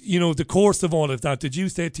 the course of all of that? Did you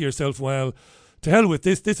say to yourself, well, to hell with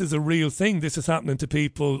this is a real thing, this is happening to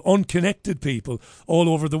people, unconnected people all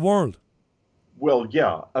over the world? Well,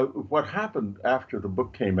 yeah. What happened after the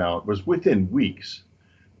book came out was within weeks,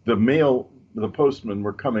 the postmen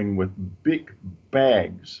were coming with big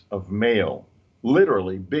bags of mail,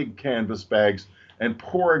 literally big canvas bags, and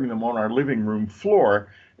pouring them on our living room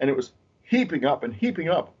floor. And it was heaping up and heaping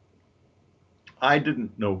up. I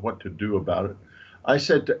didn't know what to do about it. I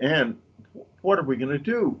said to Anne, what are we going to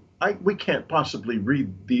do? We can't possibly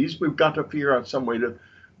read these. We've got to figure out some way to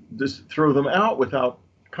just throw them out without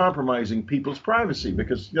compromising people's privacy,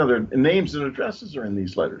 because their names and addresses are in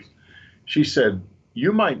these letters. She said,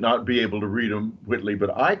 you might not be able to read them, Whitley,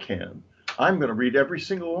 but I can. I'm going to read every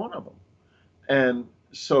single one of them. And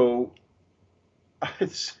so I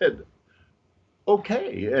said,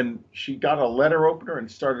 okay. And she got a letter opener and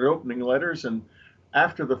started opening letters. And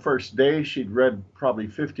after the first day, she'd read probably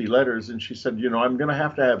 50 letters. And she said, I'm going to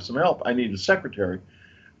have some help. I need a secretary.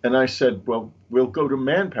 And I said, well, we'll go to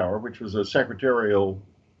Manpower, which was a secretarial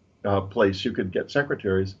place you could get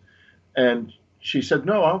secretaries. And she said,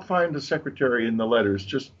 no, I'll find a secretary in the letters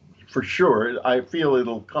just for sure. I feel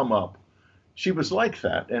it'll come up. She was like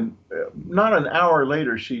that. And not an hour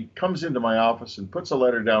later, she comes into my office and puts a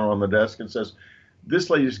letter down on the desk and says,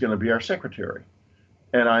 this lady's going to be our secretary.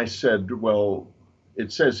 And I said, well,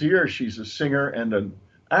 it says here she's a singer and an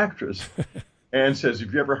actress. Anne says,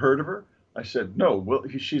 have you ever heard of her? I said, no. Well,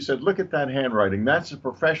 she said, look at that handwriting. That's a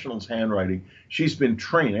professional's handwriting. She's been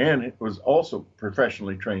trained. Anne was also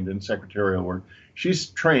professionally trained in secretarial work. She's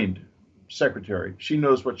trained secretary. She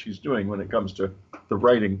knows what she's doing when it comes to the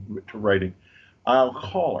writing. I'll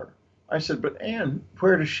call her. I said, but Anne,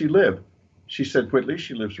 where does she live? She said, Whitley,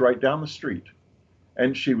 she lives right down the street.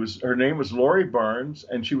 And her name was Laurie Barnes,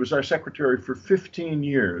 and she was our secretary for 15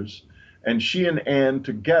 years. And she and Anne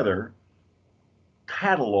together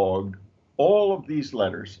cataloged all of these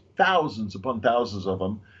letters, thousands upon thousands of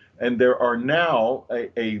them. And there are now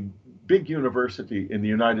a big university in the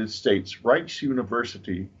United States, Rice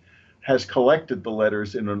University, has collected the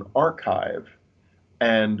letters in an archive.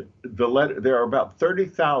 And there are about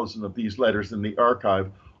 30,000 of these letters in the archive,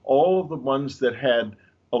 all of the ones that had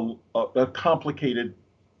a complicated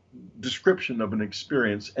description of an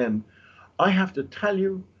experience. And I have to tell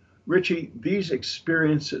you, Richie, these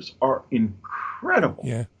experiences are incredible.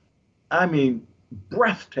 Yeah. I mean,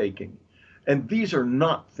 breathtaking. And these are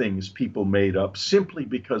not things people made up simply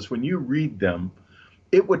because when you read them,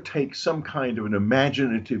 it would take some kind of an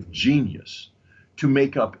imaginative genius to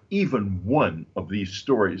make up even one of these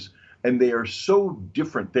stories. And they are so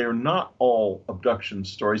different. They are not all abduction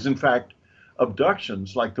stories. In fact,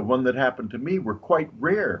 abductions like the one that happened to me were quite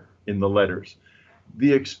rare in the letters.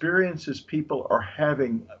 The experiences people are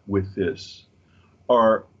having with this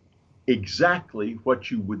are exactly what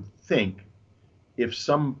you would think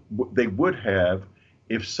they would have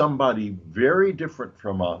if somebody very different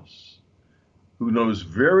from us, who knows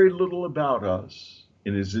very little about us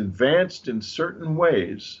and is advanced in certain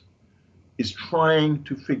ways, is trying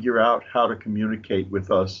to figure out how to communicate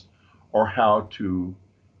with us or how to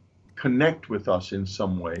connect with us in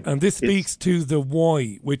some way. And this speaks to the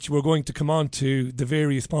why, which we're going to come on to the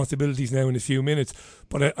various possibilities now in a few minutes.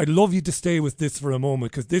 But I'd love you to stay with this for a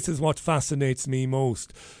moment, because this is what fascinates me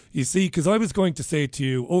most. You see, because I was going to say to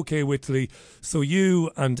you, okay, Whitley, so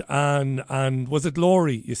you and Anne and was it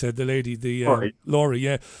Laurie? You said the lady, Laurie,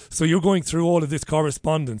 yeah. So you're going through all of this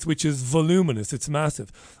correspondence, which is voluminous, it's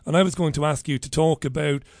massive. And I was going to ask you to talk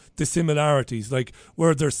about the similarities, like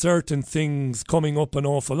were there certain things coming up an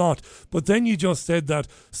awful lot? But then you just said that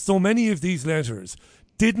so many of these letters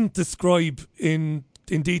didn't describe in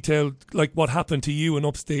detail like what happened to you in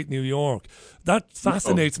upstate New York. That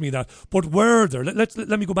fascinates me. That, but were there? Let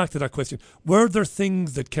me go back to that question. Were there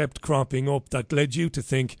things that kept cropping up that led you to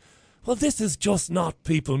think, well, this is just not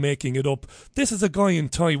people making it up. This is a guy in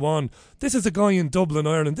Taiwan. This is a guy in Dublin,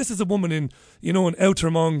 Ireland. This is a woman in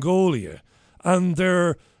Outer Mongolia, and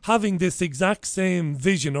they're having this exact same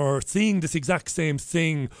vision or seeing this exact same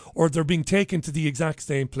thing, or they're being taken to the exact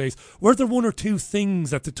same place. Were there one or two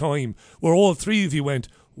things at the time where all three of you went,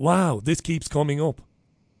 wow, this keeps coming up?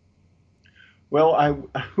 Well, I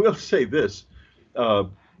will say this.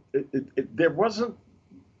 There wasn't,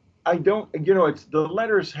 it's the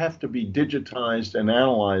letters have to be digitized and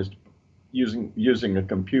analyzed using a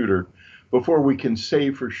computer before we can say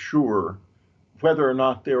for sure whether or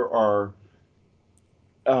not there are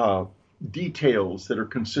details that are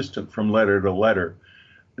consistent from letter to letter.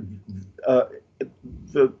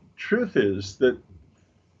 The truth is that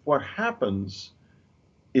what happens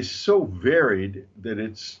is so varied that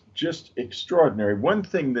it's just extraordinary. One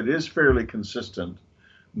thing that is fairly consistent,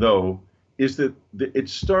 though, is that it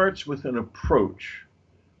starts with an approach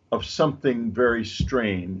of something very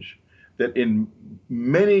strange that in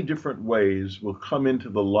many different ways will come into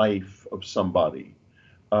the life of somebody.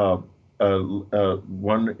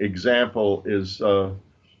 One example is a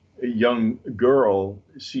young girl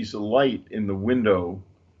sees a light in the window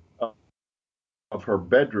of her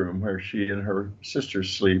bedroom where she and her sister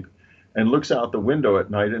sleep, and looks out the window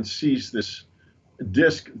at night and sees this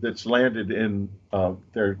disc that's landed in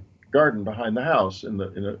their garden behind the house in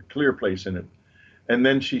a clear place in it. And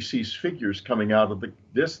then she sees figures coming out of the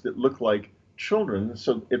disc that look like children.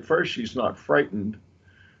 So at first she's not frightened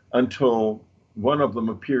until one of them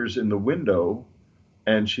appears in the window,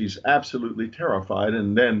 and she's absolutely terrified.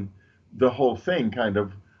 And then the whole thing kind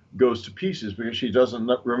of goes to pieces because she doesn't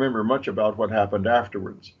remember much about what happened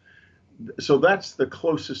afterwards. So that's the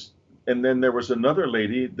closest. And then there was another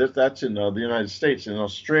lady that's in the United States, in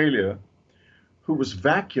Australia, who was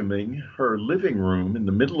vacuuming her living room in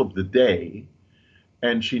the middle of the day,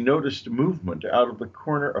 and she noticed movement out of the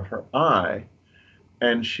corner of her eye,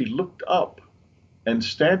 and she looked up, and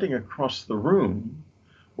standing across the room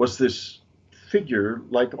was this figure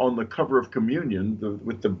like on the cover of Communion,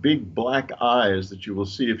 with the big black eyes that you will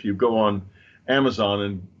see if you go on Amazon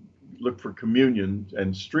and look for Communion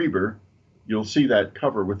and Strieber. You'll see that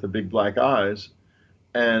cover with the big black eyes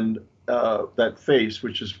and that face,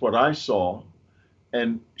 which is what I saw.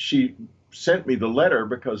 And she sent me the letter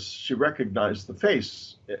because she recognized the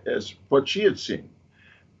face as what she had seen.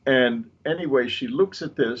 And anyway, she looks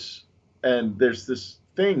at this, and there's this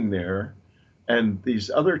thing there, and these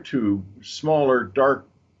other two smaller, dark,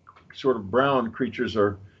 sort of brown creatures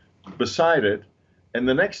are beside it. And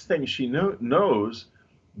the next thing she knows,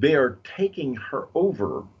 they are taking her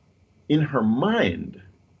over in her mind,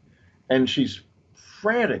 and she's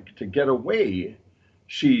frantic to get away.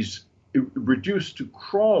 She's reduced to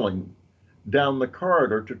crawling down the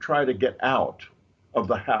corridor to try to get out of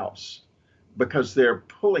the house because they're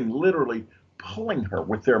literally pulling her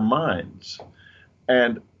with their minds.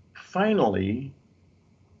 And finally,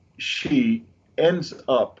 she ends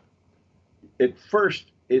up, at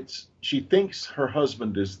first, she thinks her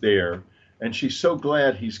husband is there, and she's so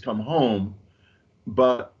glad he's come home,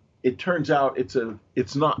 but it turns out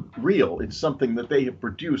it's not real. It's something that they have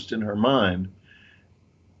produced in her mind.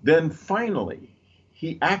 Then finally,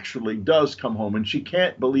 he actually does come home, and she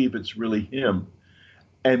can't believe it's really him.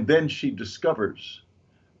 And then she discovers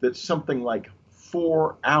that something like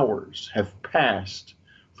 4 hours have passed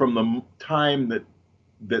from the time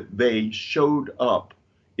that they showed up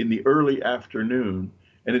in the early afternoon,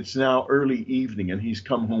 and it's now early evening, and he's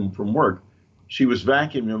come home from work. She was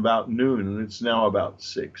vacuuming about noon, and it's now about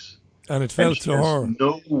 6. And it fell to her.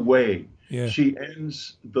 No way. Yeah. She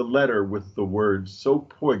ends the letter with the words so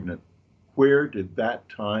poignant, "Where did that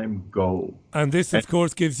time go?" And this, of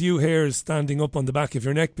course, gives you hairs standing up on the back of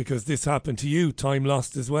your neck, because this happened to you, time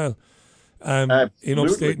lost as well, in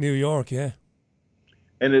upstate New York, yeah.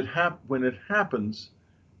 And when it happens,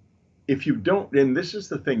 if you don't, and this is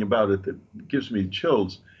the thing about it that gives me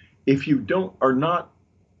chills, if you are not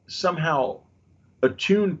somehow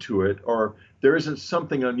attuned to it, or there isn't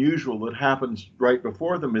something unusual that happens right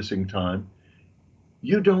before the missing time,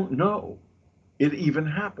 you don't know it even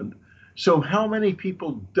happened. So how many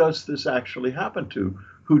people does this actually happen to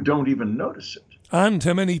who don't even notice it? And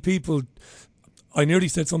how many people, I nearly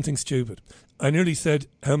said something stupid. I nearly said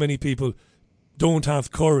how many people don't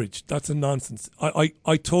have courage. That's a nonsense.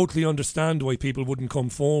 I totally understand why people wouldn't come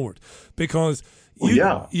forward, because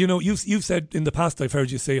you know, you've said in the past, I've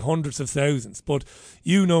heard you say hundreds of thousands, but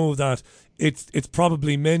you know that it's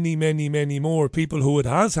probably many, many, many more people who it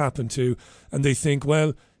has happened to, and they think,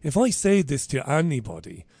 well, if I say this to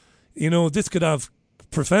anybody, you know, this could have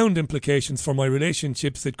profound implications for my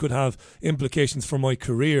relationships. It could have implications for my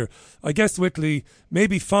career. I guess, Whitley,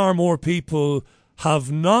 maybe far more people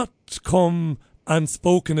have not come and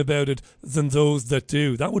spoken about it than those that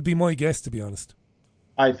do. That would be my guess, to be honest.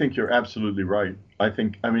 I think you're absolutely right.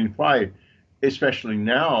 Why, especially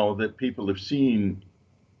now that people have seen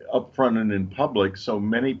up front and in public, so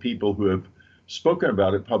many people who have spoken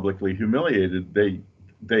about it publicly humiliated,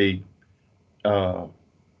 they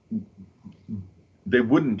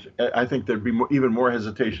wouldn't. I think there'd be even more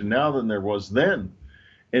hesitation now than there was then.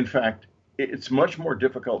 In fact, it's much more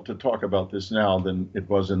difficult to talk about this now than it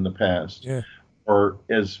was in the past. Yeah. Or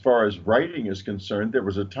as far as writing is concerned, there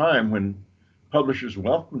was a time when publishers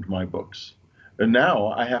welcomed my books. And now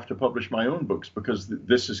I have to publish my own books because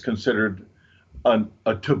this is considered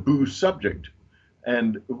a taboo subject.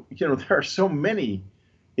 And, you know, there are so many,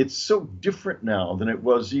 it's so different now than it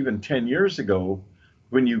was even 10 years ago,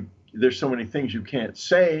 when there's so many things you can't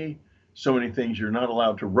say, so many things you're not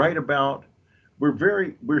allowed to write about.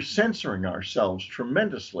 We're censoring ourselves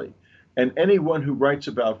tremendously. And anyone who writes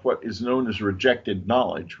about what is known as rejected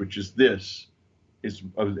knowledge, which is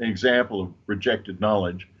an example of rejected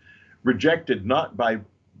knowledge, rejected not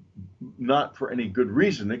for any good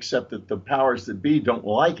reason, except that the powers that be don't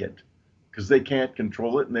like it because they can't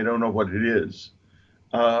control it and they don't know what it is.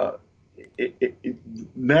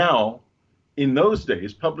 Now, in those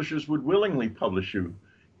days, publishers would willingly publish you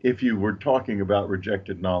if you were talking about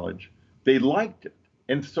rejected knowledge. They liked it,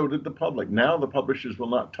 and so did the public. Now the publishers will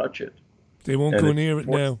not touch it. They won't go near it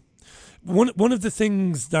now. One of the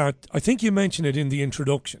things that I think you mentioned it in the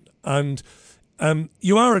introduction, and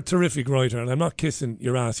you are a terrific writer, and I'm not kissing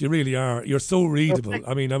your ass. You really are. You're so readable.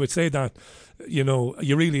 I mean, I would say that, you know,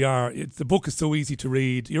 you really are. The book is so easy to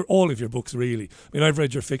read. All of your books, really. I mean, I've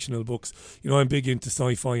read your fictional books. You know, I'm big into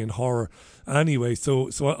sci-fi and horror anyway, so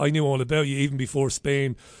I knew all about you even before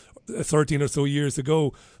Spain, 13 or so years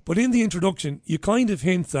ago. But in the introduction, you kind of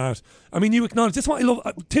hint at, I mean, you acknowledge, this is what I love,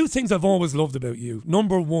 two things I've always loved about you.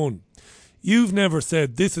 Number one, you've never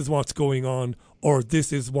said this is what's going on or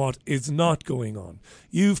this is what is not going on.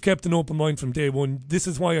 You've kept an open mind from day one. This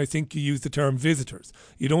is why I think you use the term visitors.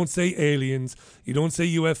 You don't say aliens. You don't say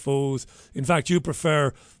UFOs. In fact, you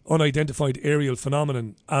prefer unidentified aerial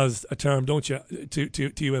phenomenon as a term, don't you, to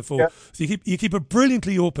UFO. Yeah. So you keep a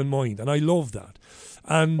brilliantly open mind, and I love that.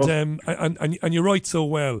 And and you write so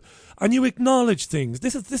well, and you acknowledge things.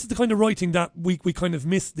 This is the kind of writing that we kind of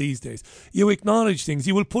miss these days. You acknowledge things.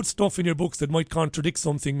 You will put stuff in your books that might contradict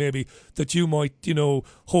something maybe that you might, you know,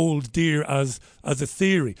 hold dear as a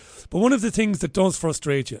theory. But one of the things that does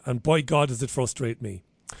frustrate you, and by God does it frustrate me,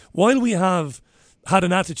 while we have had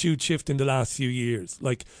an attitude shift in the last few years,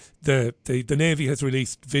 like the Navy has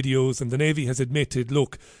released videos and the Navy has admitted,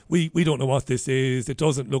 look, we don't know what this is. It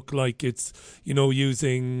doesn't look like it's, you know,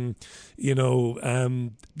 using, you know,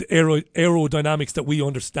 the aerodynamics that we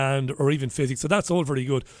understand, or even physics. So that's all very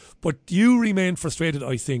good. But you remain frustrated,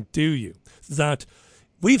 I think, do you? That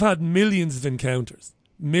we've had millions of encounters,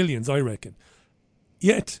 millions, I reckon.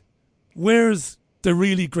 Yet, where's the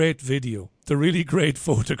really great video, the really great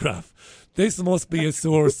photograph? This must be a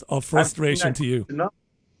source of frustration to you.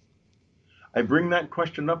 I bring that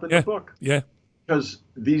question up in the book. Yeah. Because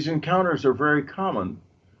these encounters are very common,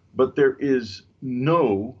 but there is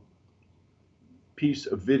no piece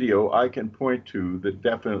of video I can point to that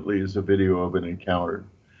definitely is a video of an encounter.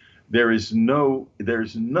 There's nothing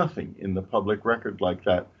in the public record like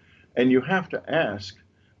that. And you have to ask,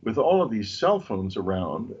 with all of these cell phones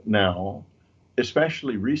around now,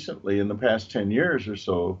 especially recently in the past 10 years or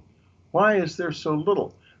so, why is there so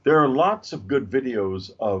little? There are lots of good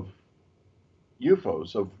videos of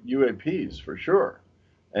UFOs, of UAPs for sure.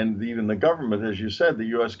 And even the government, as you said,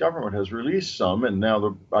 the US government has released some, and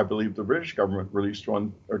now I believe the British government released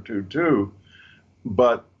one or two too.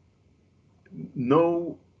 But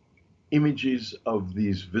no images of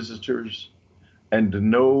these visitors and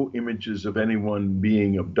no images of anyone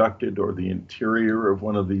being abducted or the interior of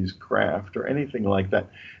one of these craft or anything like that,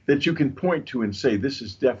 that you can point to and say, this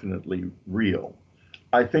is definitely real.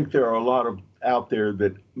 I think there are a lot of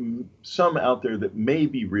some out there that may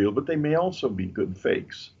be real, but they may also be good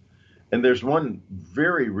fakes. And there's one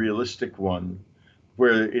very realistic one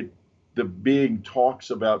where the being talks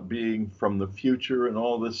about being from the future and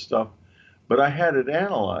all this stuff. But I had it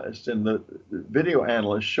analyzed, and the video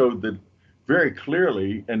analyst showed that very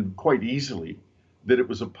clearly and quite easily that it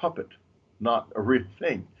was a puppet, not a real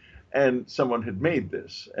thing. And someone had made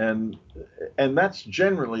this. And that's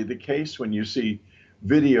generally the case when you see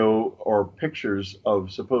video or pictures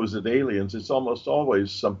of supposed aliens. It's almost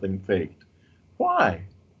always something faked. Why?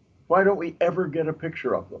 Why don't we ever get a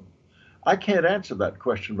picture of them? I can't answer that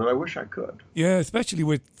question, but I wish I could. Yeah, especially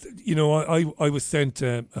with, I was sent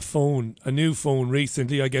a new phone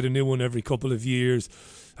recently. I get a new one every couple of years,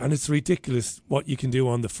 and it's ridiculous what you can do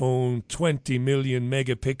on the phone. 20 million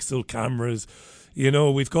megapixel cameras.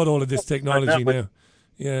 We've got all of this technology now.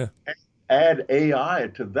 Yeah. Add AI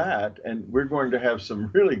to that, and we're going to have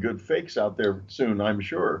some really good fakes out there soon, I'm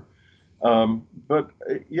sure. But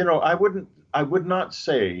I would not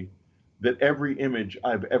say that every image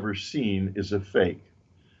I've ever seen is a fake.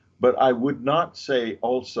 But I would not say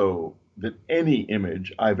also that any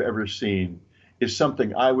image I've ever seen is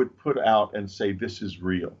something I would put out and say, this is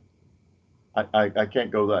real. I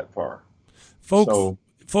can't go that far.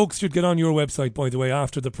 Folks should get on your website, by the way,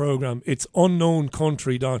 after the programme. It's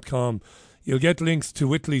unknowncountry.com. You'll get links to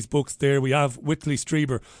Whitley's books there. We have Whitley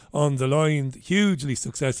Strieber on the line, hugely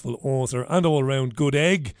successful author and all-round good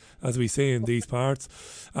egg, as we say in these parts.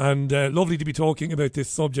 And lovely to be talking about this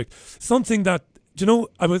subject. Something that,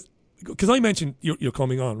 because I mentioned you're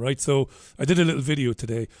coming on, right? So I did a little video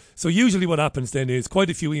today. So usually what happens then is quite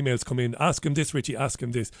a few emails come in. Ask him this, Richie, ask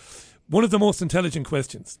him this. One of the most intelligent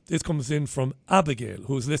questions. This comes in from Abigail,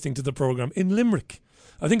 who's listening to the programme in Limerick.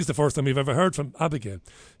 I think it's the first time we've ever heard from Abigail.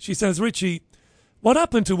 She says, Richie, what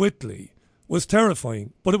happened to Whitley was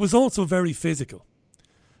terrifying, but it was also very physical.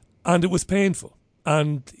 And it was painful.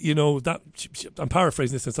 And, I'm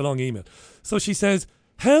paraphrasing this, it's a long email. So she says,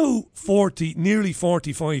 how nearly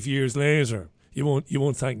 45 years later, you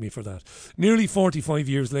won't thank me for that, nearly 45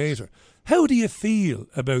 years later, how do you feel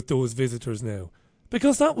about those visitors now?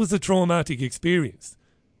 Because that was a traumatic experience.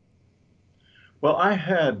 Well,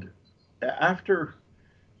 after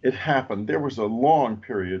it happened, there was a long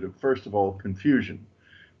period of, first of all, confusion,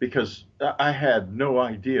 because I had no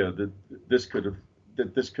idea that this could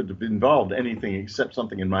have involved anything except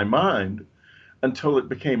something in my mind, until it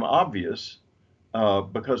became obvious,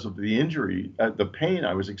 because of the injury, the pain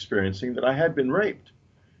I was experiencing, that I had been raped.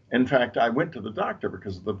 In fact, I went to the doctor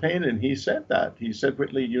because of the pain, and he said that. He said,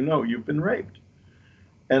 Whitley, you've been raped.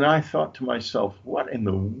 And I thought to myself, what in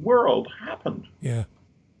the world happened? Yeah.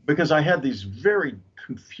 Because I had these very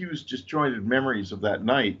confused, disjointed memories of that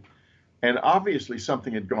night. And obviously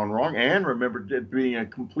something had gone wrong. Anne remembered it being a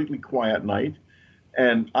completely quiet night.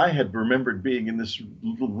 And I had remembered being in this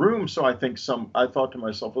little room. So I thought to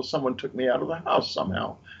myself, well, someone took me out of the house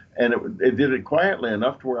somehow. And it did it quietly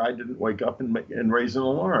enough to where I didn't wake up and raise an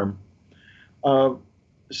alarm.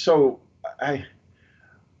 So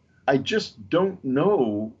I just don't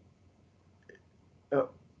know.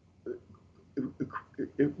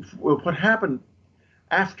 What happened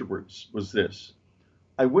afterwards was this.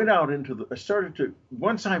 I went out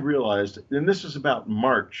once I realized, and this was about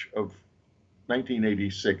March of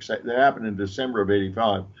 1986, that happened in December of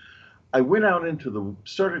 85. I went out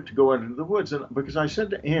started to go out into the woods, and because I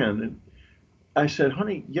said to Anne, and I said,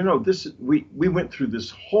 honey, we went through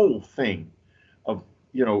this whole thing of,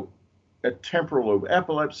 a temporal lobe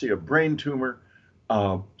epilepsy, a brain tumor,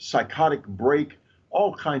 psychotic break,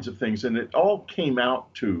 all kinds of things. And it all came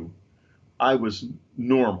out to, I was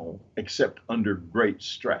normal, except under great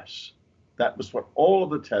stress. That was what all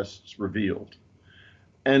of the tests revealed.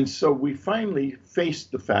 And so we finally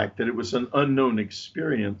faced the fact that it was an unknown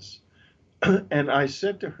experience. And I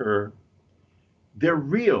said to her, they're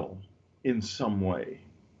real in some way.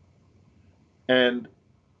 And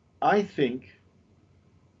I think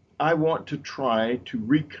I want to try to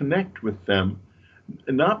reconnect with them,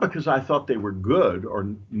 not because I thought they were good or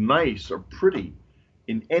nice or pretty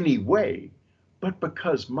in any way, but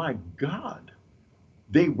because, my God,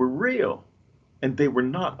 they were real and they were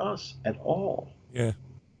not us at all. Yeah.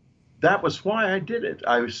 That was why I did it.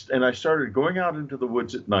 I started going out into the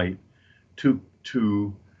woods at night to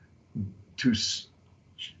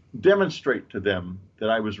demonstrate to them that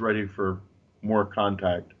I was ready for more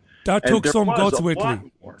contact. That And took there some was guts, a Whitley. lot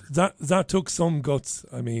more. That took some guts.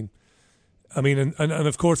 I mean, and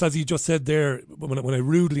of course, as you just said there, when I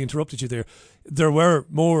rudely interrupted you there were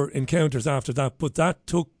more encounters after that, but that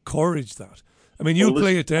took courage. I mean, you'll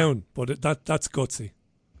play it down, but that's gutsy.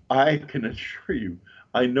 I can assure you,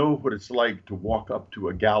 I know what it's like to walk up to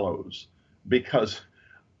a gallows, because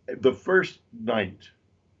the first night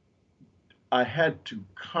I had to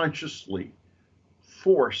consciously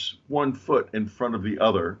force one foot in front of the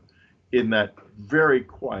other in that very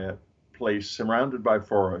quiet place surrounded by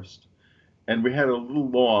forest. And we had a little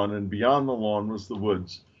lawn, and beyond the lawn was the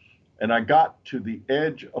woods. And I got to the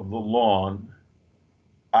edge of the lawn.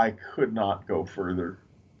 I could not go further.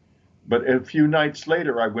 But a few nights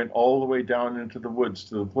later, I went all the way down into the woods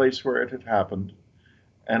to the place where it had happened.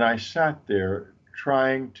 And I sat there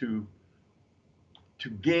trying to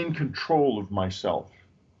gain control of myself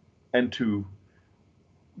and to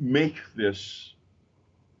make this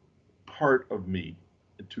part of me,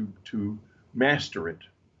 to master it.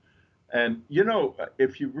 And, you know,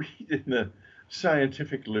 if you read in the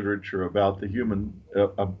scientific literature about the human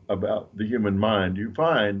mind, you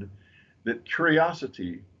find that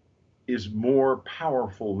curiosity is more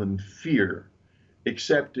powerful than fear,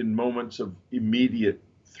 except in moments of immediate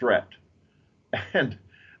threat. And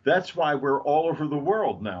that's why we're all over the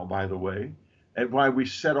world now, by the way, and why we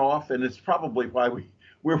set off, and it's probably why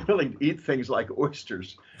we're willing to eat things like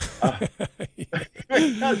oysters.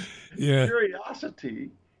 Because curiosity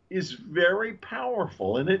is very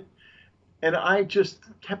powerful, and I just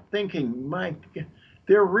kept thinking,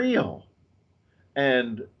 they're real.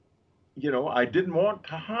 And, you know, I didn't want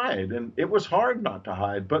to hide, and it was hard not to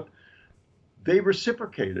hide, but they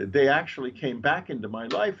reciprocated. They actually came back into my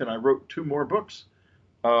life, and I wrote 2 more books,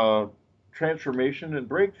 Transformation and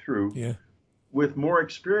Breakthrough, with more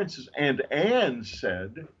experiences. And Anne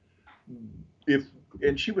said,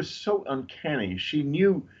 and she was so uncanny.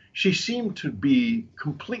 She seemed to be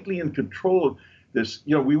completely in control of this.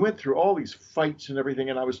 You know, we went through all these fights and everything,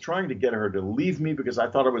 and I was trying to get her to leave me because I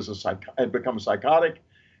thought I had become psychotic.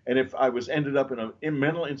 And if I ended up in a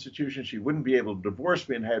mental institution, she wouldn't be able to divorce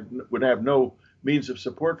me and would have no means of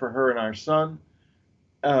support for her and our son.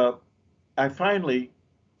 I finally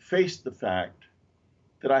faced the fact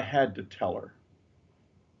that I had to tell her.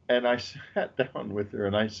 And I sat down with her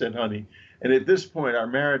and I said, honey, and at this point, our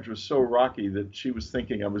marriage was so rocky that she was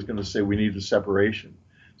thinking I was going to say we need a separation.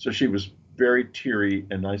 So she was very teary.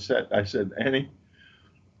 And I said, Annie,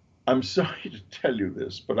 I'm sorry to tell you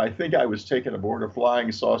this, but I think I was taken aboard a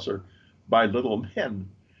flying saucer by little men.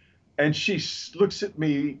 And she looks at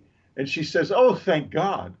me and she says, oh, thank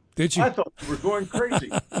God. Did you? I thought you were going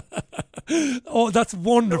crazy. Oh, that's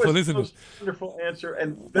wonderful, isn't it? Wonderful answer.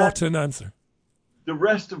 And what an answer. The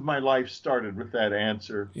rest of my life started with that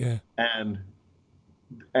answer. Yeah. And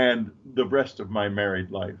the rest of my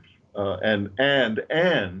married life. And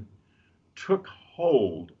Anne took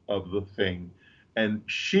hold of the thing. And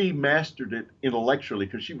she mastered it intellectually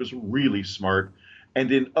because she was really smart,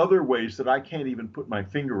 and in other ways that I can't even put my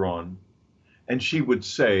finger on. And she would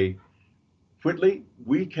say, Whitley,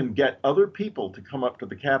 we can get other people to come up to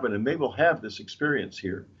the cabin and they will have this experience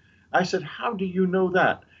here. I said, how do you know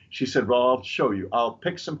that? She said, well, I'll show you. I'll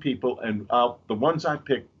pick some people, and the ones I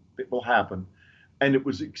pick, it will happen. And it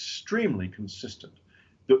was extremely consistent.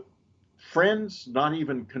 The friends not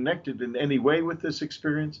even connected in any way with this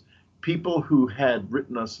experience, people who had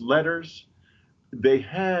written us letters, they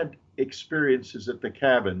had experiences at the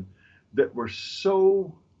cabin that were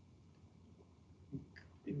so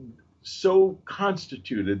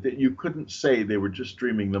constituted that you couldn't say they were just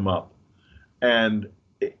dreaming them up. And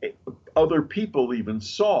other people even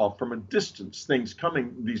saw from a distance things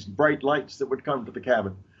coming, these bright lights that would come to the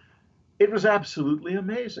cabin. It was absolutely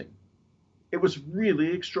amazing. It was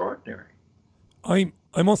really extraordinary. I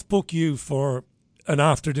must book you for an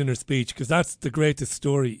after-dinner speech, because that's the greatest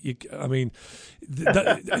story. Isn't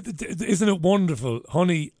it wonderful?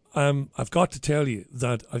 Honey, I've got to tell you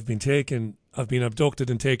that I've been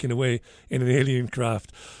abducted and taken away in an alien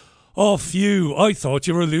craft. Oh, phew, I thought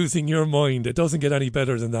you were losing your mind. It doesn't get any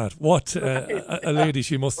better than that. What a lady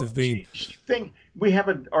she must have been. We have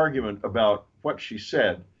an argument about what she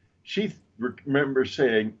said. She remembers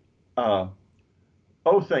saying, oh,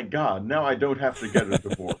 thank God, now I don't have to get a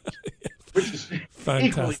divorce. Which is equally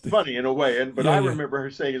fantastic. funny in a way. But Yeah, I yeah. remember her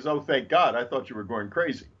saying, "Oh, thank God! I thought you were going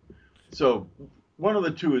crazy." So one of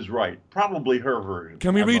the two is right. Probably her version.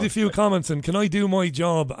 Can we I read a must few say. comments, and can I do my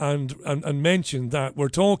job and mention that we're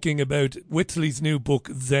talking about Whitley's new book,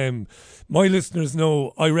 Them. My listeners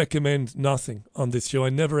know I recommend nothing on this show. I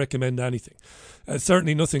never recommend anything.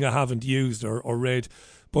 Certainly nothing I haven't used or read.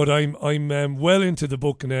 But I'm well into the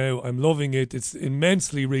book now. I'm loving it. It's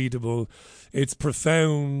immensely readable. It's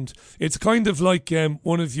profound. It's kind of like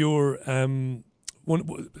one of your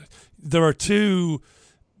one. There are two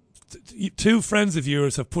friends of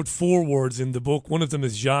yours have put forewords in the book. One of them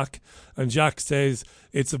is Jacques, and Jacques says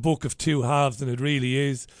it's a book of two halves, and it really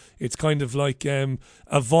is. It's kind of like a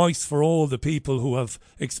voice for all the people who have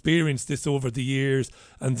experienced this over the years,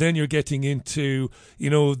 and then you're getting into,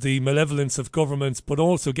 the malevolence of governments, but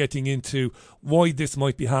also getting into why this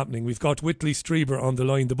might be happening. We've got Whitley Strieber on the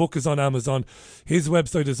line. The book is on Amazon. His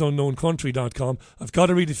website is unknowncountry.com. I've got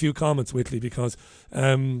to read a few comments, Whitley, because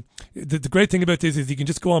the great thing about this is you can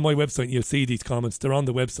just go on my website and you'll see these comments. They're on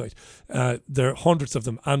the website. There are hundreds of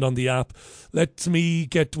them, and on the app. Let me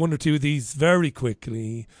get one or two of these very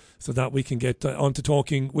quickly so that we can get on to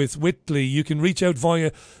talking with Whitley. You can reach out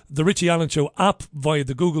via the Richie Allen Show app, via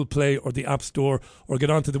the Google Play or the App Store, or get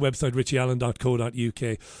onto the website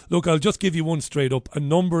richieallen.co.uk. Look, I'll just give you one straight up. A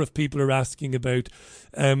number of people are asking about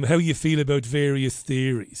how you feel about various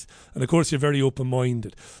theories. And of course, you're very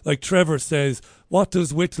open-minded. Like Trevor says, what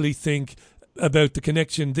does Whitley think about the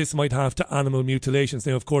connection this might have to animal mutilations?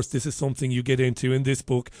 Now, of course, this is something you get into in this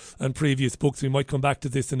book and previous books. We might come back to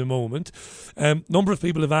this in a moment. Number of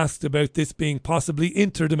people have asked about this being possibly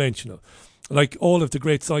interdimensional. Like all of the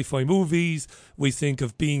great sci-fi movies, we think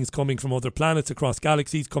of beings coming from other planets across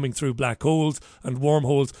galaxies, coming through black holes and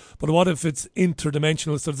wormholes. But what if it's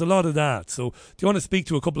interdimensional? So there's a lot of that. So do you want to speak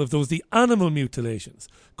to a couple of those? The animal mutilations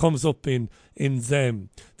comes up in Them.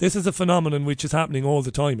 This is a phenomenon which is happening all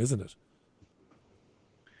the time, isn't it?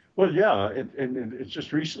 Well, yeah, it's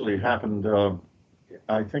just recently happened.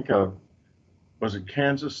 I think, was it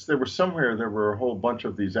Kansas? There were a whole bunch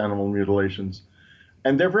of these animal mutilations,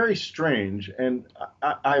 and they're very strange. And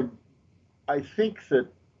I think that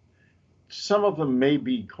some of them may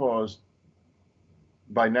be caused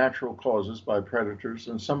by natural causes, by predators,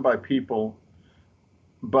 and some by people,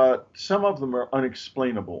 but some of them are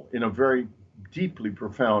unexplainable in a very deeply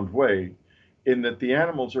profound way, in that the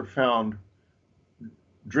animals are found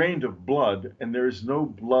drained of blood, and there is no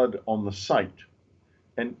blood on the site.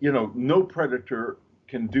 And, no predator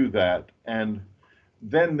can do that. And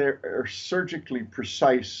then there are surgically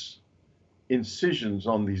precise incisions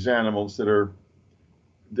on these animals that are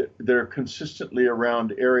consistently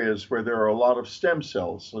around areas where there are a lot of stem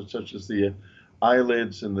cells, such as the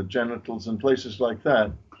eyelids and the genitals and places like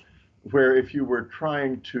that, where if you were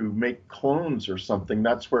trying to make clones or something,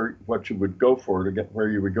 that's what you would go for, where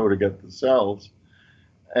you would go to get the cells.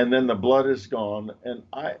 And then the blood is gone. And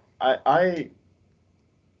I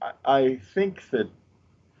think that,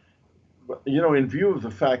 in view of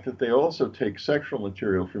the fact that they also take sexual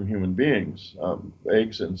material from human beings,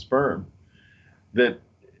 eggs and sperm, that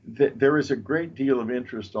there is a great deal of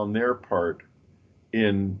interest on their part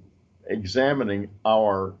in examining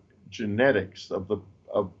our genetics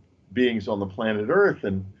of beings on the planet Earth.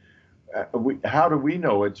 And how do we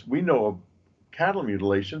know? We know of cattle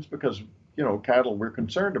mutilations because cattle, we're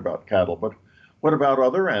concerned about cattle, but what about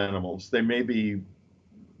other animals? They may be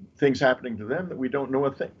things happening to them that we don't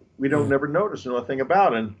know never notice, know a thing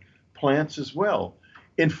about, and plants as well.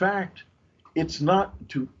 In fact, it's not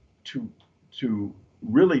to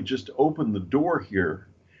really just open the door here.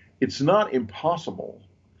 It's not impossible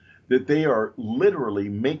that they are literally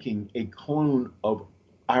making a clone of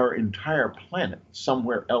our entire planet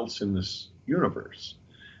somewhere else in this universe,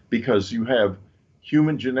 because you have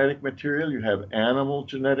human genetic material, you have animal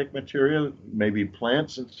genetic material, maybe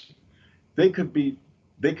plants, and they could be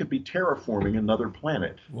terraforming another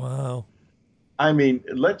planet. Wow. I mean,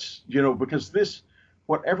 because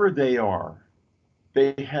whatever they are,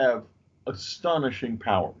 they have astonishing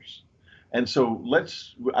powers. And so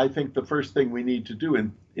I think the first thing we need to do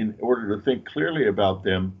in order to think clearly about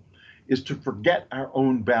them is to forget our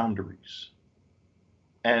own boundaries.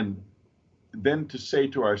 And then to say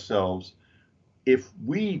to ourselves, if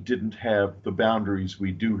we didn't have the boundaries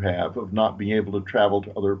we do have of not being able to travel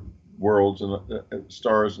to other worlds and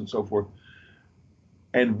stars and so forth,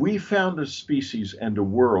 and we found a species and a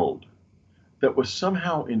world that was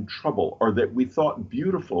somehow in trouble, or that we thought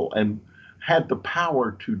beautiful and had the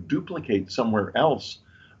power to duplicate somewhere else,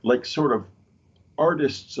 like sort of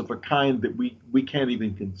artists of a kind that we can't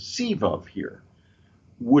even conceive of here,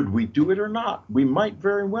 would we do it or not? We might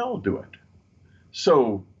very well do it.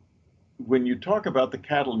 So when you talk about the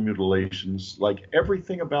cattle mutilations, like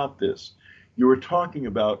everything about this, you are talking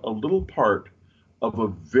about a little part of a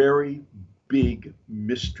very big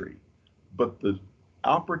mystery. But the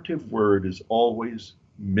operative word is always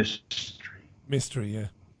mystery. Mystery, yeah.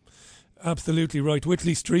 Absolutely right.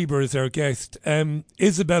 Whitley Strieber is our guest.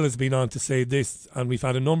 Isabel has been on to say this, and we've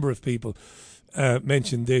had a number of people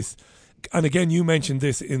mention this. And again, you mentioned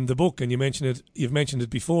this in the book, and you've mentioned it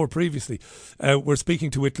before previously. We're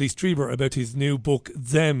speaking to Whitley Strieber about his new book,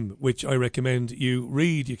 Them, which I recommend you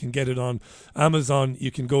read. You can get it on Amazon.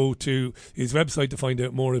 You can go to his website to find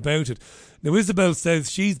out more about it. Now, Isabel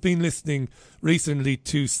says she's been listening recently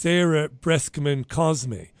to Sarah Breskman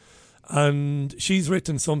Cosme, and she's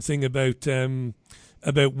written something about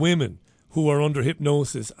women who are under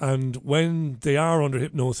hypnosis, and when they are under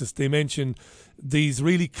hypnosis, they mention these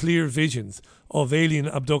really clear visions of alien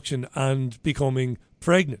abduction and becoming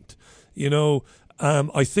pregnant.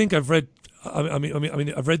 I think I've read.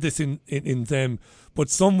 I've read this in them, but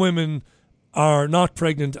some women are not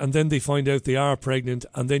pregnant, and then they find out they are pregnant,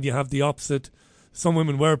 and then you have the opposite. Some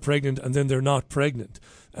women were pregnant, and then they're not pregnant.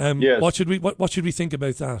 Yes. What should we think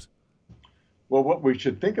about that? Well, what we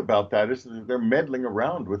should think about that is that they're meddling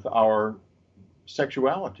around with our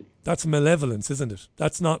sexuality. That's malevolence, isn't it?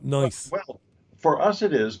 That's not nice. Well, for us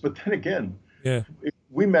it is, but then again, yeah,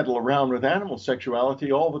 we meddle around with animal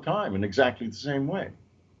sexuality all the time in exactly the same way.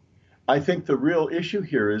 I think the real issue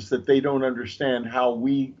here is that they don't understand how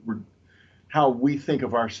we think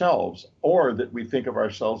of ourselves, or that we think of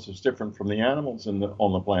ourselves as different from the animals on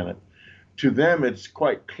the planet. To them, it's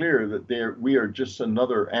quite clear that we are just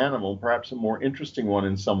another animal, perhaps a more interesting one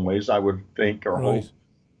in some ways, I would think or hope.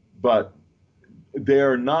 But they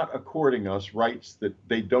are not according us rights that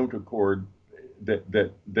they don't accord,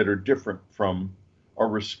 that are different from, or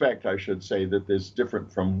respect, I should say, that is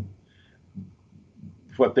different from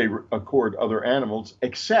what they accord other animals,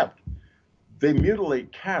 except they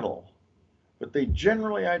mutilate cattle. But they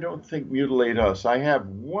generally, I don't think, mutilate us. I have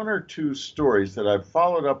one or two stories that I've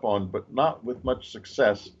followed up on, but not with much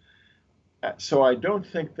success. So I don't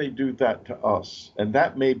think they do that to us. And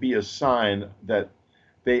that may be a sign that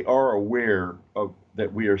they are aware of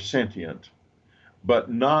that we are sentient,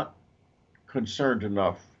 but not concerned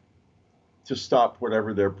enough to stop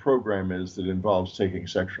whatever their program is that involves taking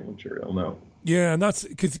sexual material. No. Yeah, and that's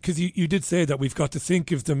because you did say that we've got to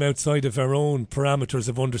think of them outside of our own parameters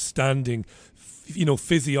of understanding,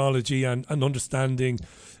 physiology and understanding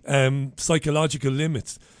psychological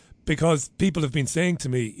limits. Because people have been saying to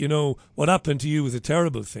me, what happened to you was a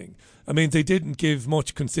terrible thing. I mean, they didn't give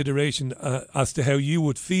much consideration as to how you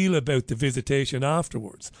would feel about the visitation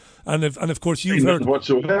afterwards. And of course, you've heard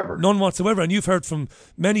none whatsoever. And you've heard from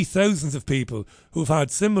many thousands of people who've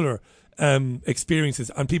had similar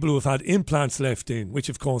experiences, and people who have had implants left in, which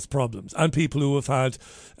have caused problems, and people who have had,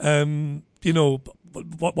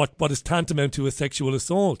 what is tantamount to a sexual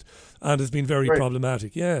assault, and has been very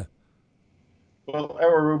problematic. Yeah. Well,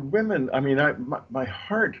 our women, I mean, my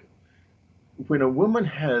heart, when a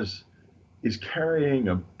woman is carrying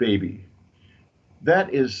a baby,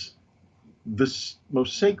 that is the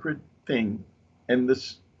most sacred thing, and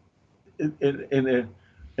this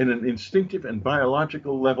in an instinctive and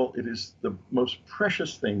biological level, it is the most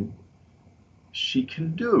precious thing she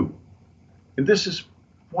can do. And this is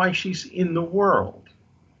why she's in the world.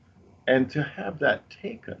 And to have that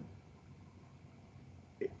taken,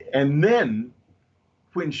 and then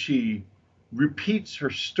when she repeats her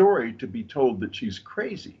story to be told that she's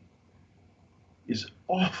crazy, is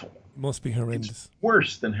awful. Must be horrendous. It's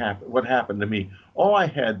worse than what happened to me. All I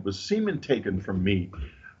had was semen taken from me,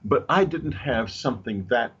 but I didn't have something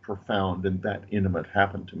that profound and that intimate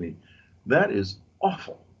happen to me. That is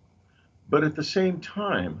awful. But at the same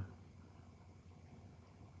time,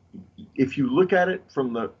 if you look at it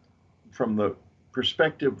from the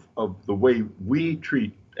perspective of the way we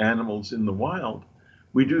treat animals in the wild,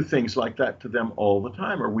 we do things like that to them all the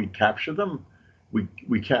time, or we capture them.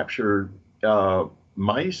 We capture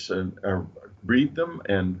mice and breed them,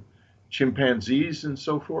 and chimpanzees and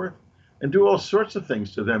so forth, and do all sorts of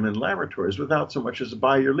things to them in laboratories without so much as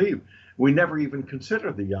by your leave. We never even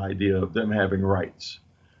consider the idea of them having rights.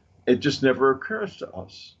 It just never occurs to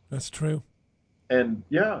us. That's true. And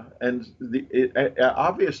it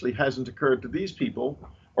obviously hasn't occurred to these people,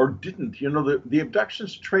 or didn't. The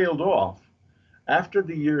abductions trailed off after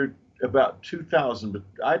the year about 2000, but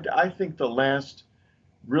I think the last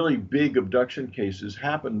really big abduction cases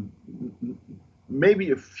happened,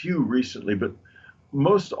 maybe a few recently, but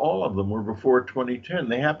most all of them were before 2010.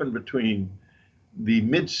 They happened between the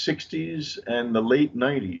mid 60s and the late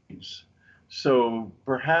 90s. So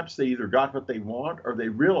perhaps they either got what they want or they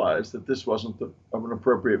realized that this wasn't an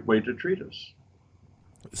appropriate way to treat us.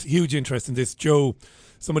 It's huge interest in this. Joe,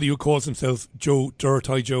 somebody who calls himself Joe Dirt,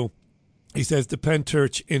 hi Joe. He says the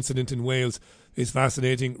Penturch incident in Wales is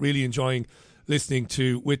fascinating. Really enjoying listening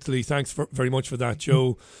to Whitley. Thanks very much for that,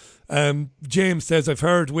 Joe. James says, I've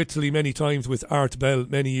heard Whitley many times with Art Bell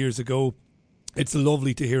many years ago. It's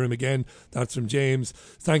lovely to hear him again. That's from James.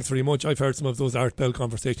 Thanks very much. I've heard some of those Art Bell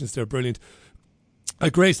conversations. They're brilliant.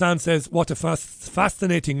 Grace Ann says, what a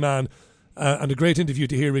fascinating man. And a great interview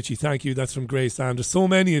to hear, Richie. Thank you. That's from Grace Ann. There's so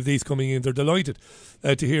many of these coming in. They're delighted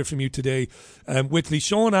to hear from you today. Whitley,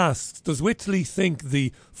 Sean asks, does Whitley think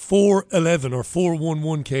the 411 or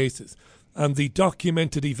 411 cases and the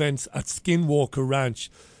documented events at Skinwalker Ranch,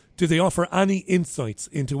 do they offer any insights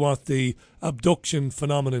into what the abduction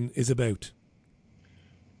phenomenon is about?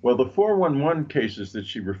 Well, the 411 cases that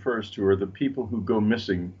she refers to are the people who go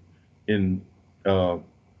missing in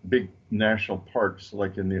big national parks,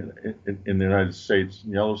 like in the United States,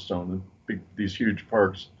 in Yellowstone, these huge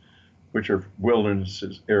parks, which are wilderness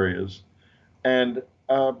areas. And,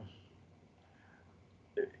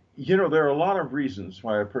 there are a lot of reasons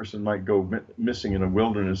why a person might go missing in a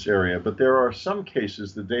wilderness area, but there are some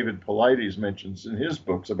cases that David Paulides mentions in his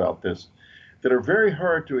books about this that are very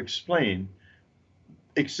hard to explain,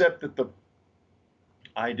 except that the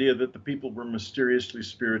idea that the people were mysteriously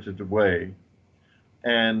spirited away.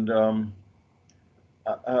 And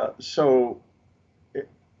so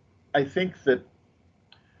I think that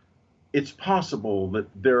it's possible that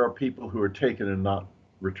there are people who are taken and not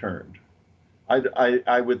returned.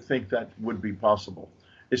 I would think that would be possible,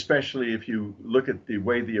 especially if you look at the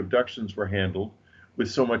way the abductions were handled with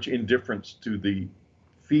so much indifference to the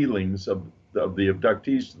feelings of the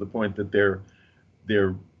abductees to the point that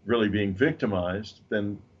they're really being victimized.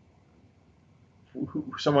 Then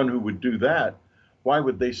someone who would do that, why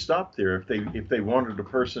would they stop there? If they wanted a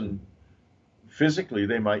person physically,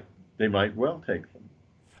 they might well take them.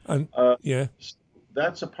 And yeah,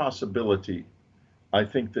 that's a possibility, I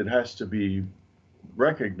think, that has to be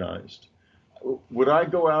recognized. Would I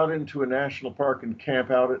go out into a national park and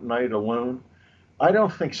camp out at night alone? I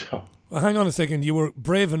don't think so. Well, hang on a second. You were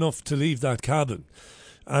brave enough to leave that cabin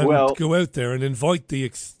and go out there and invite the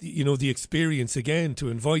experience again, to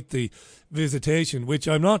invite the visitation, which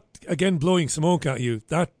I'm not, again, blowing smoke at you.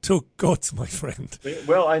 That took guts, my friend.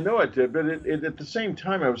 Well, I know it did, but at the same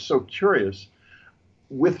time, I was so curious.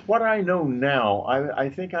 With what I know now, I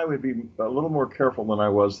think I would be a little more careful than I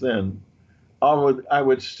was then. I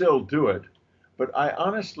would still do it, but I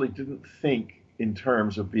honestly didn't think in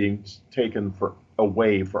terms of being taken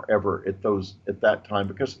away forever at that time,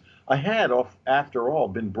 because I had, after all,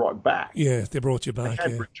 been brought back. Yeah, they brought you back. I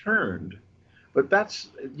had returned. But that's,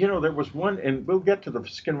 there was one, and we'll get to the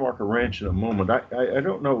Skinwalker Ranch in a moment. I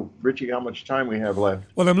don't know, Richie, how much time we have left.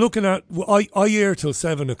 Well, I'm looking at, I air till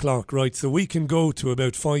 7 o'clock, right? So we can go to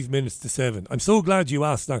about 5 minutes to 7. I'm so glad you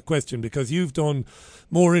asked that question, because you've done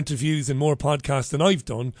more interviews and more podcasts than I've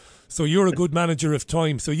done. So you're a good manager of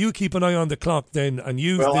time. So you keep an eye on the clock then and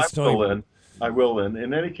use this time. I will then.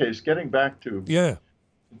 In any case, getting back to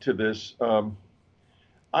this,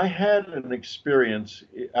 I had an experience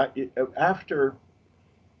after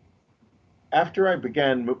I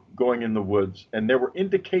began going in the woods, and there were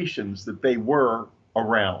indications that they were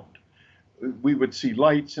around. We would see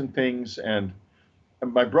lights and things, and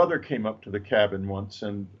my brother came up to the cabin once,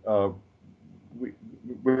 and we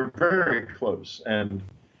were very close, and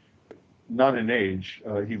not in age.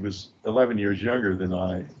 He was 11 years younger than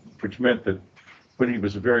I, which meant that when he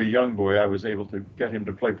was a very young boy, I was able to get him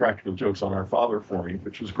to play practical jokes on our father for me,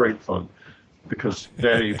 which was great fun, because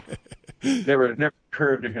Daddy never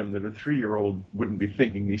occurred to him that a 3-year-old wouldn't be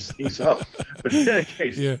thinking these things up. But in any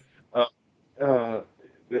case,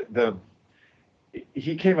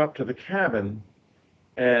 he came up to the cabin,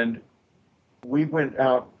 and we went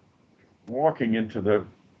out walking into the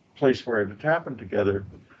place where it had happened together,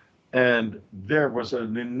 and there was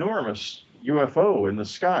an enormous UFO in the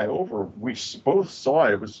sky over. We both saw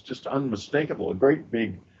it. It was just unmistakable. A great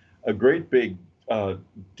big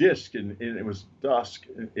disc, and it was dusk.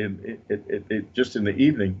 Just in the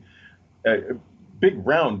evening, a big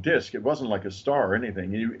round disc. It wasn't like a star or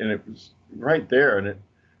anything, and it was right there, and it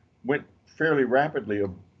went fairly rapidly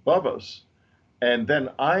above us. And then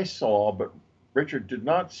I saw, but Richard did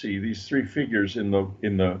not see, these three figures in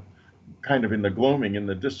the kind of in the gloaming in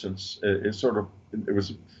the distance. It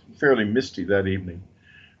was fairly misty that evening,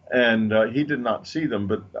 and he did not see them,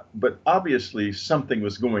 but obviously something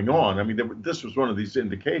was going on. I mean, this was one of these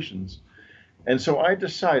indications, and so I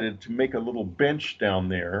decided to make a little bench down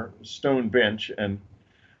there, a stone bench, and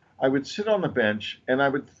I would sit on the bench and I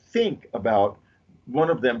would think about one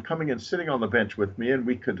of them coming and sitting on the bench with me, and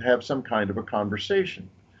we could have some kind of a conversation,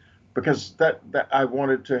 because that I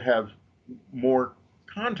wanted to have more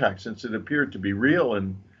contact, since it appeared to be real,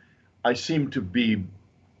 and I seemed to be.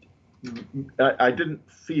 I didn't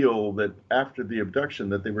feel that after the abduction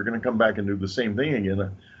that they were going to come back and do the same thing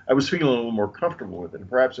again. I was feeling a little more comfortable with it.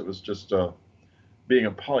 Perhaps it was just being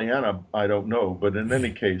a Pollyanna, I don't know. But in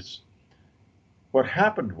any case, what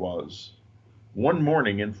happened was, one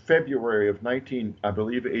morning in February of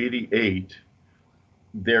 88,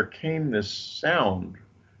 there came this sound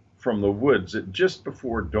from the woods at just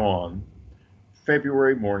before dawn,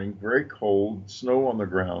 February morning, very cold, snow on the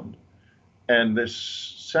ground, and this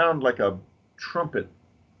sound like a trumpet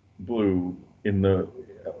blew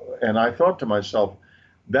and I thought to myself,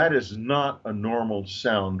 that is not a normal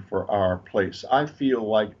sound for our place. I feel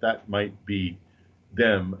like that might be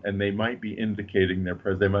them, and they might be indicating their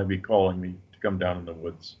presence. They might be calling me to come down in the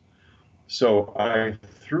woods. So I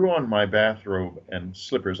threw on my bathrobe and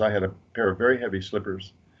slippers. I had a pair of very heavy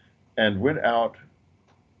slippers, and went out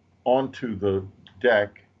onto the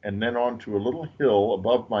deck and then onto a little hill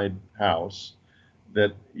above my house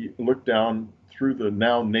that looked down through the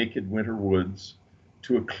now naked winter woods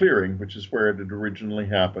to a clearing, which is where it had originally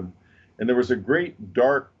happened. And there was a great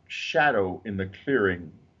dark shadow in the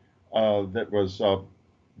clearing that was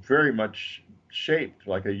very much shaped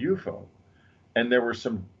like a UFO. And there were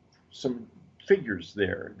some figures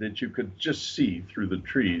there that you could just see through the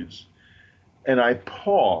trees. And I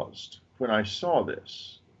paused when I saw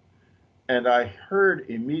this. And I heard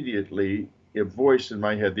immediately a voice in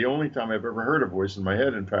my head, the only time I've ever heard a voice in my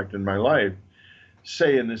head, in fact, in my life,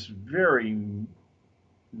 say in this very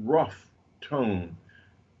rough tone,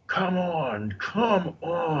 "Come on, come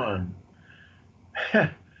on."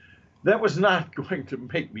 That was not going to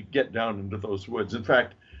make me get down into those woods. In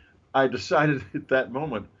fact, I decided at that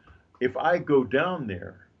moment, if I go down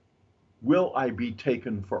there, will I be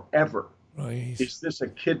taken forever? Right. Is this a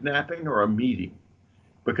kidnapping or a meeting?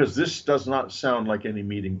 Because this does not sound like any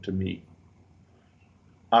meeting to me.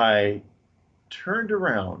 I turned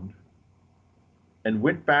around and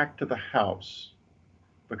went back to the house,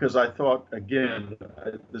 because I thought, again,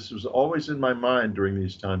 this was always in my mind during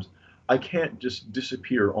these times, I can't just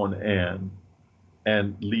disappear on Anne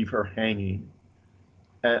and leave her hanging.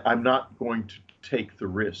 And I'm not going to take the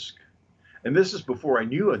risk. And this is before I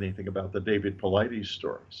knew anything about the David Paulides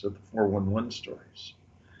stories, or the 411 stories.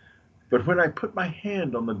 But when I put my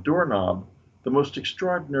hand on the doorknob, the most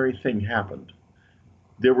extraordinary thing happened.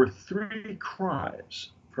 There were 3 cries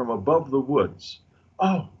from above the woods.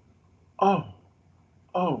 Oh, oh,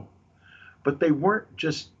 oh. But they weren't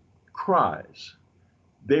just cries.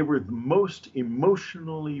 They were the most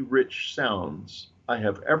emotionally rich sounds I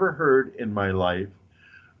have ever heard in my life,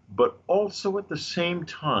 but also at the same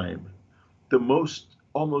time, the most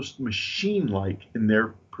almost machine-like in their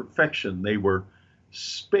perfection. They were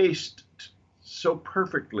spaced so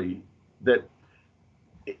perfectly that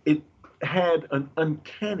it had an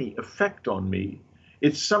uncanny effect on me.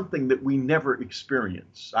 It's something that we never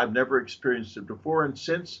experience. I've never experienced it before, and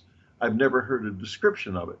since I've never heard a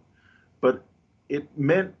description of it. But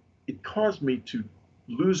it caused me to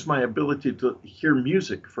lose my ability to hear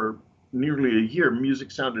music for nearly a year.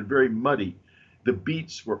 Music sounded very muddy. The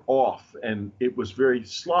beats were off, and it was very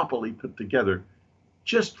sloppily put together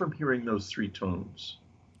just from hearing those 3 tones.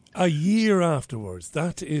 A year afterwards.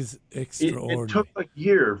 That is extraordinary. It took a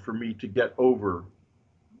year for me to get over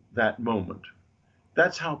that moment.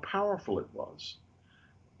 That's how powerful it was.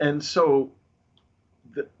 And so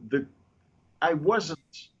I wasn't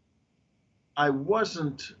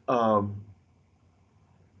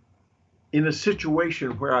in a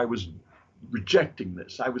situation where I was rejecting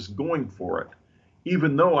this. I was going for it,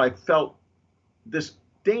 even though I felt this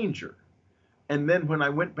danger. And then when I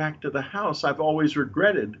went back to the house, I've always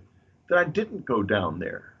regretted that I didn't go down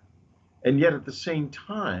there. And yet at the same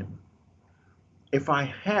time, if I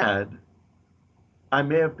had, I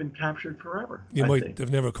may have been captured forever. You might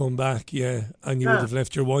have never come back, yeah. And you would have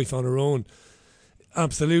left your wife on her own.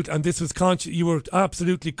 Absolute. And this was you were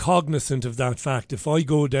absolutely cognizant of that fact. If I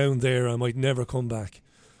go down there, I might never come back.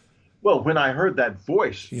 Well, when I heard that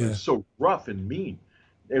voice, it was so rough and mean.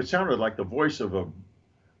 It sounded like the voice of a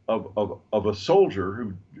soldier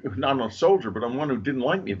who, not a soldier, but one who didn't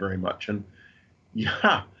like me very much. And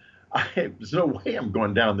there's no way I'm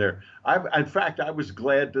going down there. In fact, I was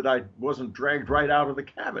glad that I wasn't dragged right out of the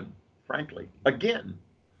cabin, frankly, again.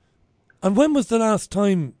 And when was the last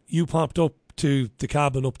time you popped up to the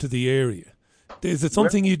cabin, up to the area? Is it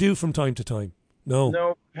something you do from time to time? No. No,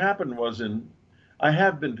 what happened was I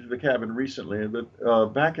have been to the cabin recently,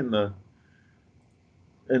 but back in the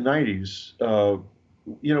 90s,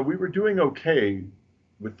 we were doing okay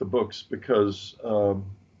with the books because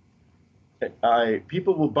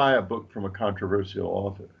people will buy a book from a controversial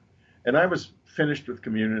author. And I was finished with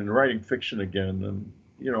Communion and writing fiction again, and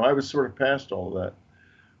I was sort of past all of that.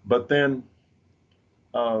 But then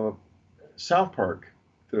South Park,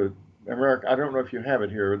 the I don't know if you have it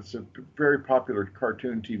here. It's a very popular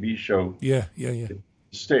cartoon TV show. Yeah. In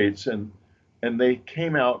the States, and they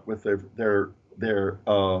came out with their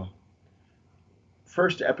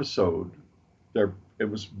first episode. It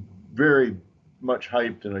was very much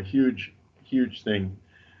hyped and a huge thing.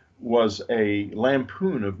 Was a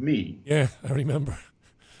lampoon of me. Yeah, I remember.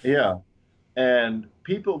 Yeah. And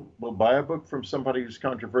people will buy a book from somebody who's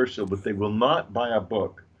controversial, but they will not buy a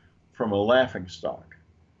book from a laughingstock.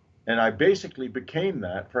 And I basically became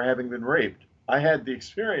that for having been raped. I had the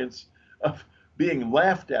experience of being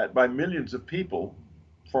laughed at by millions of people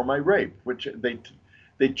for my rape, which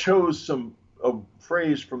they chose a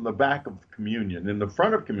phrase from the back of Communion. In the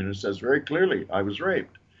front of Communion, it says very clearly, I was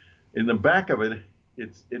raped. In the back of it,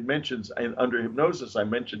 it mentions, under hypnosis, I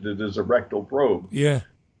mentioned it as a rectal probe. Yeah.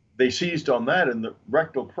 They seized on that, and the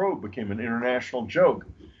rectal probe became an international joke,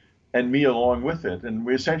 and me along with it. And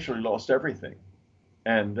we essentially lost everything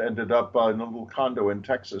and ended up in a little condo in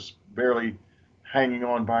Texas, barely hanging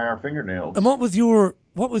on by our fingernails. And what was your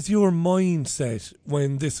mindset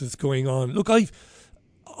when this was going on? Look,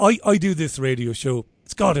 I do this radio show.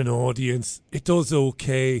 It's got an audience. It does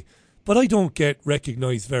okay, but I don't get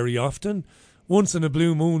recognised very often. Once in a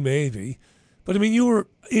blue moon, maybe. But I mean, you were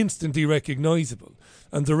instantly recognisable.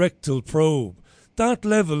 And the rectal probe, that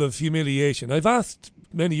level of humiliation.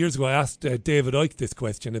 Many years ago, I asked David Icke this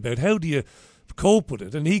question about how do you cope with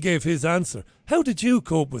it? And he gave his answer. How did you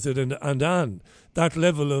cope with it, and Anne? That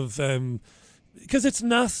level of, because it's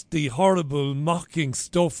nasty, horrible, mocking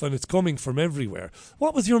stuff, and it's coming from everywhere.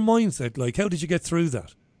 What was your mindset like? How did you get through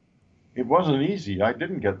that? It wasn't easy. I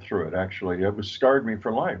didn't get through it, actually. It was scarred me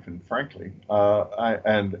for life, and frankly.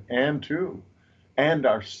 And Anne, too. And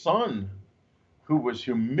our son, who was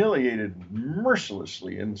humiliated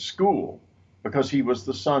mercilessly in school because he was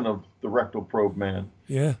the son of the rectal probe man.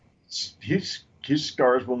 Yeah. His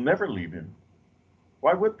scars will never leave him.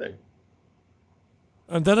 Why would they?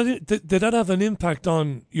 And did that have an impact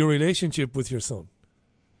on your relationship with your son?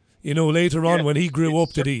 Later on when he grew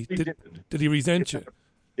up, did he resent you?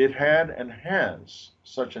 It had and has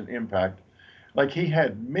such an impact. Like, he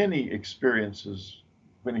had many experiences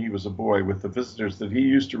when he was a boy with the visitors that he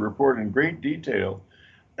used to report in great detail.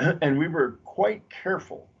 And we were quite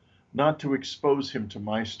careful not to expose him to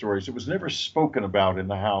my stories. It was never spoken about in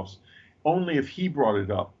the house. Only if he brought it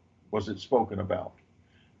up was it spoken about.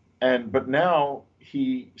 But now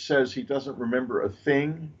he says he doesn't remember a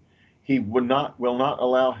thing. He will not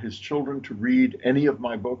allow his children to read any of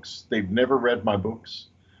my books. They've never read my books.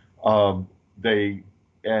 And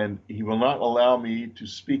he will not allow me to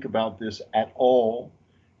speak about this at all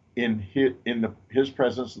in his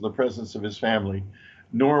presence or the presence of his family,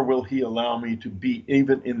 nor will he allow me to be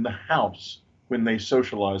even in the house when they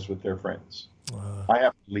socialize with their friends. I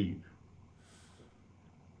have to leave.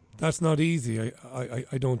 That's not easy,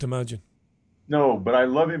 I don't imagine. No, but I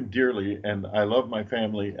love him dearly, and I love my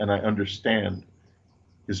family, and I understand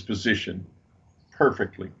his position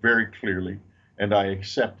perfectly, very clearly, and I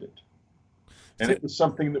accept it. And it was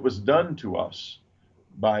something that was done to us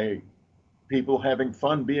by people having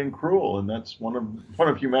fun being cruel, and that's one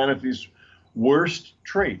of humanity's worst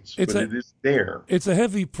traits, but it is there. It's a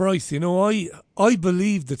heavy price. I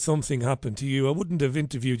believe that something happened to you. I wouldn't have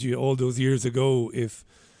interviewed you all those years ago if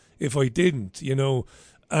I didn't,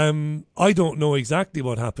 I don't know exactly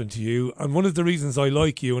what happened to you, and one of the reasons I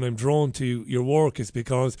like you and I'm drawn to your work is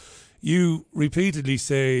because you repeatedly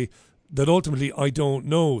say that ultimately I don't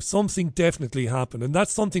know. Something definitely happened, and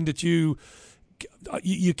that's something that you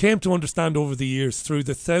came to understand over the years through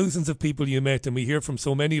the thousands of people you met, and we hear from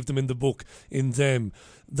so many of them in the book, in them,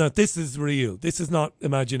 that this is real. This is not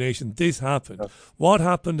imagination. This happened. What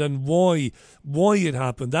happened and why it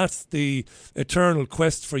happened, that's the eternal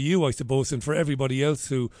quest for you, I suppose, and for everybody else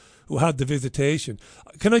who had the visitation.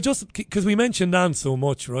 Can I just, because we mentioned Anne so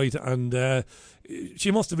much, right, and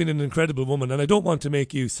she must have been an incredible woman, and I don't want to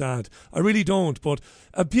make you sad. I really don't, but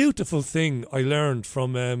a beautiful thing I learned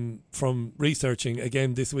from researching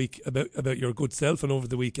again this week about your good self and over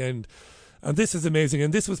the weekend, and this is amazing,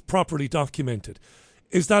 and this was properly documented,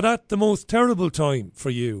 is that at the most terrible time for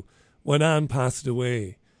you, when Anne passed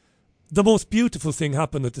away, the most beautiful thing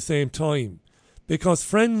happened at the same time, because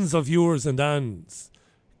friends of yours and Anne's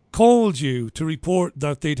called you to report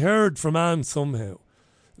that they'd heard from Anne somehow,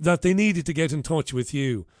 that they needed to get in touch with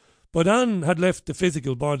you. But Anne had left the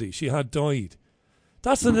physical body. She had died.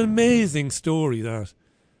 That's an amazing story, that.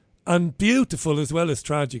 And beautiful as well as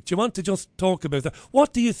tragic. Do you want to just talk about that?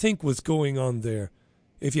 What do you think was going on there?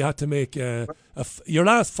 If you had to make your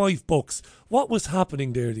last 5 books, what was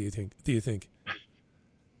happening there, do you think?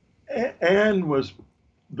 Anne was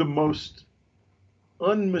the most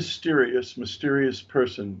mysterious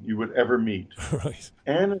person you would ever meet. Right.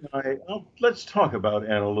 Anne and let's talk about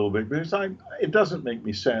Anne a little bit, because it doesn't make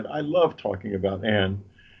me sad. I love talking about Anne.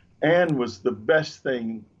 Anne was the best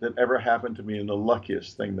thing that ever happened to me and the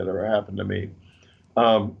luckiest thing that ever happened to me.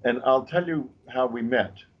 And I'll tell you how we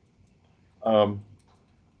met.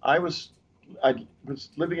 I was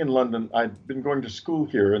living in London. I'd been going to school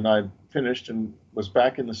here, and I'd finished and was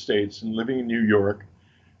back in the States and living in New York,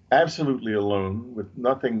 absolutely alone with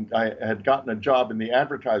nothing. I had gotten a job in the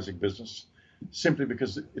advertising business simply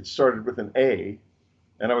because it started with an A,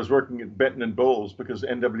 and I was working at Benton and Bowles because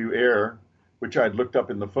NW Air, which I'd looked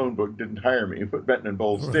up in the phone book, didn't hire me, but Benton and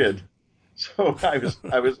Bowles did. So I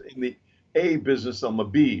was in the A business on the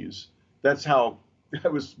B's. That's how I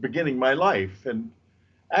was beginning my life. And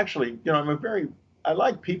actually, I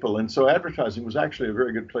like people, and so advertising was actually a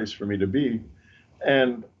very good place for me to be.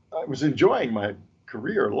 And I was enjoying my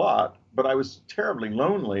career a lot, but I was terribly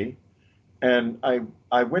lonely. And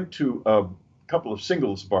I went to a couple of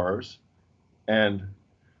singles bars, and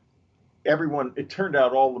it turned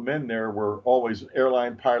out all the men there were always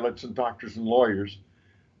airline pilots and doctors and lawyers.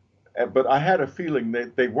 But I had a feeling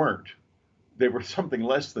that they weren't. They were something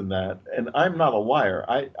less than that. And I'm not a liar.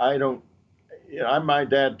 My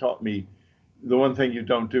dad taught me the one thing you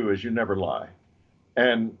don't do is you never lie.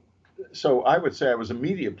 And so I would say I was a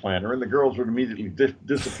media planner, and the girls would immediately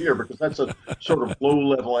disappear because that's a sort of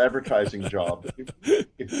low-level advertising job. If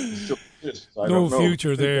it still exists, I don't know. No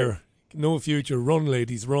future there. No future. Run,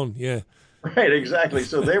 ladies, run. Yeah. Right, exactly.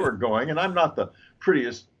 So they were going, and I'm not the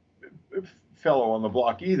prettiest fellow on the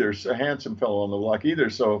block either, a handsome fellow on the block either.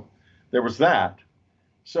 So there was that.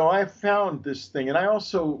 So I found this thing, and I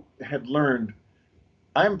also had learned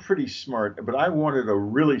I'm pretty smart, but I wanted a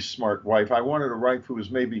really smart wife. I wanted a wife who was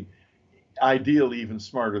maybe ideally even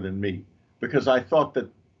smarter than me, because I thought that,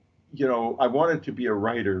 I wanted to be a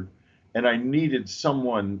writer, and I needed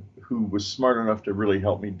someone who was smart enough to really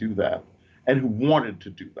help me do that and who wanted to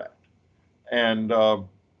do that. And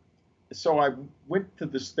so I went to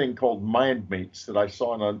this thing called Mindmates that I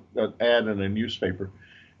saw in an ad in a newspaper,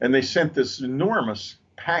 and they sent this enormous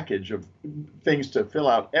package of things to fill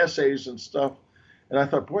out, essays and stuff. And I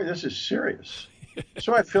thought, boy, this is serious.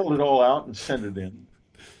 So I filled it all out and sent it in.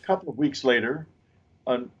 A couple of weeks later,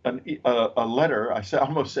 a letter, I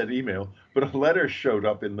almost said email, but a letter showed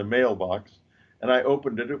up in the mailbox, and I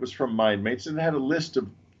opened it. It was from Mindmates, and it had a list of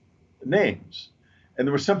names. And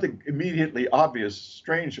there was something immediately obvious,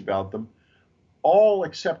 strange about them. All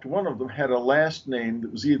except one of them had a last name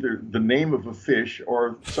that was either the name of a fish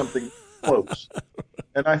or something close.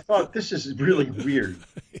 And I thought, this is really weird.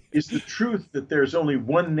 Is the truth that there's only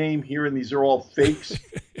one name here and these are all fakes?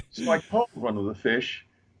 So I called one of the fish,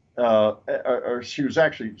 or she was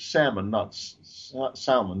actually salmon, not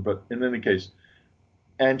salmon, but in any case.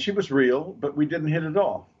 And she was real, but we didn't hit it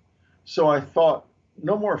off. So I thought,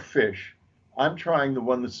 no more fish. I'm trying the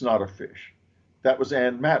one that's not a fish. That was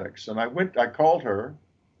Anne Maddox. And I called her,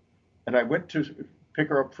 and I went to pick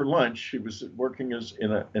her up for lunch. She was working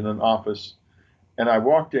in an office. And I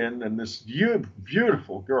walked in, and this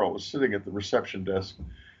beautiful girl was sitting at the reception desk,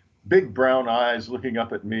 big brown eyes looking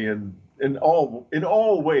up at me, and in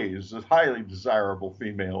all ways, a highly desirable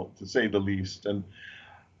female, to say the least. And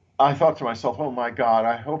I thought to myself, oh my God,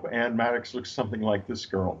 I hope Anne Maddox looks something like this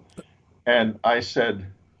girl. And I said,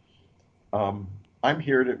 I'm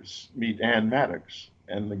here to meet Anne Maddox.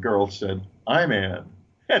 And the girl said, I'm Anne.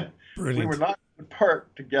 And Brilliant. We were not apart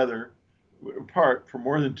for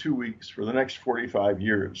more than 2 weeks for the next 45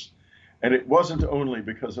 years. And it wasn't only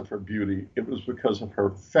because of her beauty, it was because of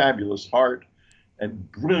her fabulous heart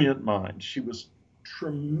and brilliant mind. She was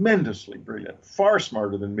tremendously brilliant, far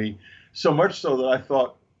smarter than me, so much so that I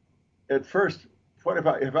thought at first, what have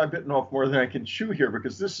I bitten off more than I can chew here?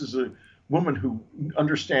 Because this is a woman who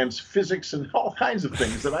understands physics and all kinds of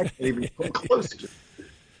things that I can't even come close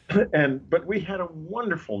to. But we had a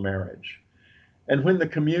wonderful marriage. And when the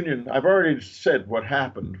communion, I've already said what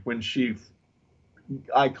happened when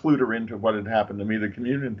I clued her into what had happened to me, the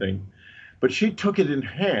communion thing, but she took it in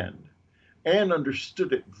hand and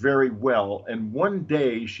understood it very well. And one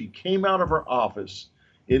day she came out of her office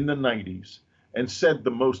in the 90s and said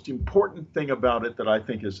the most important thing about it that I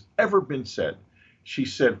think has ever been said. She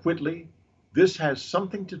said, Whitley, this has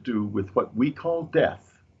something to do with what we call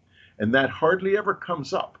death, and that hardly ever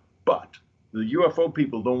comes up. But the UFO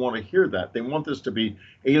people don't want to hear that. They want this to be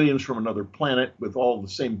aliens from another planet with all the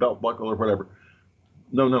same belt buckle or whatever.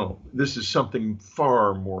 No, this is something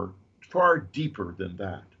far deeper than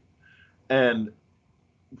that. And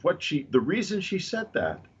the reason she said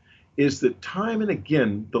that is that time and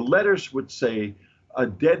again, the letters would say a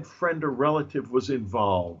dead friend or relative was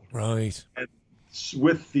involved. Right. And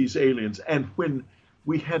with these aliens. And when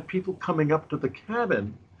we had people coming up to the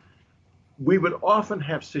cabin, we would often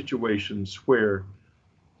have situations where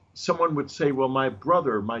someone would say, well, my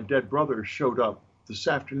dead brother showed up this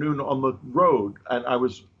afternoon on the road, and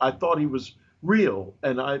I thought he was real,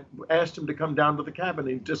 and I asked him to come down to the cabin,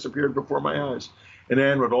 and he disappeared before my eyes. And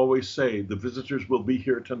Anne would always say, the visitors will be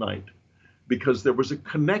here tonight, because there was a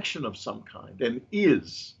connection of some kind, and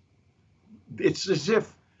it's as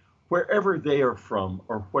if wherever they are from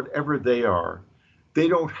or whatever they are, they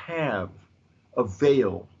don't have a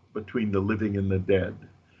veil between the living and the dead.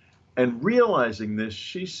 And realizing this,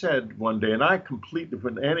 she said one day, and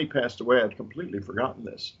when Annie passed away, I'd completely forgotten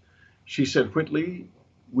this. She said, Whitley,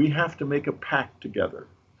 we have to make a pact together.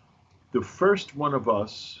 The first one of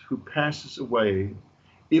us who passes away,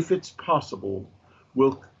 if it's possible,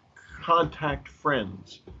 will contact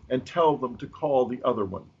friends and tell them to call the other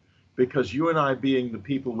one. Because you and I, being the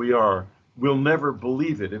people we are, will never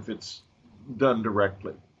believe it if it's done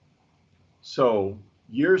directly. So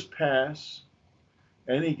years pass,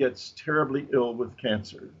 Annie gets terribly ill with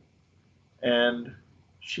cancer, and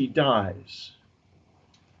she dies.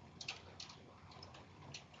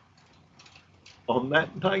 On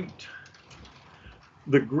that night,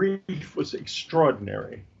 the grief was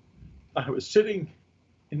extraordinary. I was sitting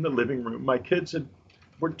in the living room. My kids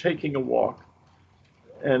were taking a walk,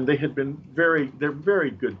 and they're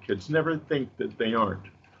very good kids. Never think that they aren't.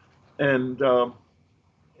 And the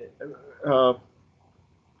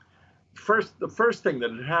first thing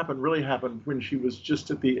that had really happened when she was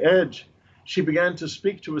just at the edge. She began to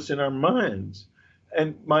speak to us in our minds,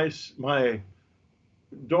 and my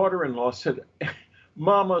daughter-in-law said,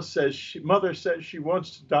 Mother says she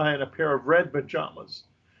wants to die in a pair of red pajamas.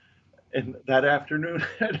 And that afternoon,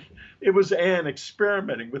 it was Anne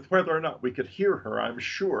experimenting with whether or not we could hear her, I'm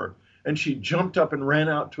sure. And she jumped up and ran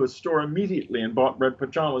out to a store immediately and bought red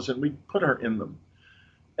pajamas, and we put her in them.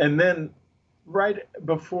 And then right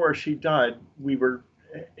before she died, we were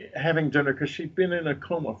having dinner because she'd been in a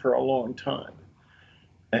coma for a long time.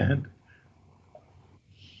 And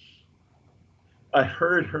I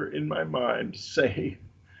heard her in my mind say,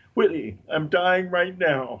 Whitty, I'm dying right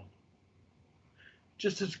now.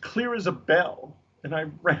 Just as clear as a bell. And I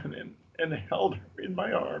ran in and held her in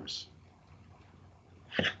my arms.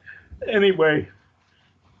 Anyway,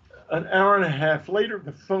 an hour and a half later,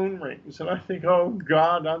 the phone rings, and I think, oh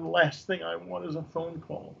God, the last thing I want is a phone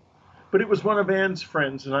call. But it was one of Anne's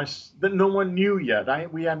friends, and that no one knew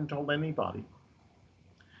yet. We hadn't told anybody.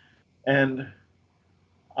 And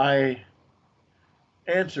I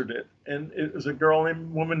answered it, and it was a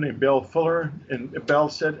woman named Belle Fuller, and Belle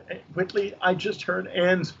said, Whitley, I just heard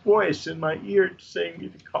Anne's voice in my ear saying me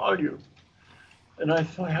to call you. And I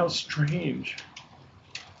thought, how strange.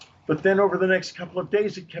 But then over the next couple of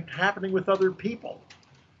days, it kept happening with other people.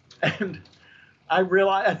 And I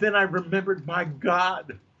remembered, my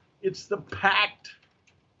God, it's the pact.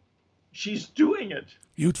 She's doing it.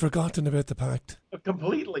 You'd forgotten about the pact.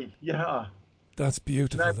 Completely, yeah. That's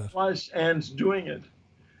beautiful. And that was Anne's doing it.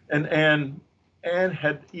 And Anne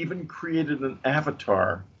had even created an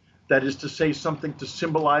avatar, that is to say, something to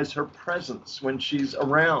symbolize her presence when she's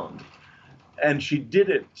around. And she did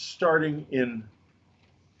it starting in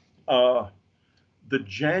the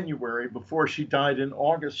January before she died in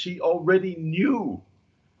August. She already knew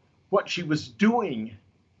what she was doing.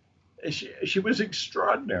 She was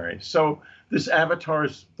extraordinary. So this avatar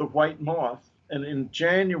is the white moth. And in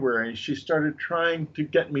January, she started trying to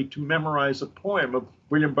get me to memorize a poem of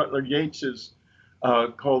William Butler Yeats's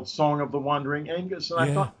called Song of the Wandering Aengus. And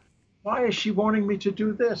I thought, why is she wanting me to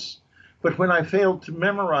do this? But when I failed to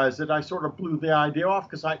memorize it, I sort of blew the idea off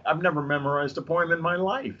because I've never memorized a poem in my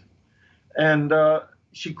life. And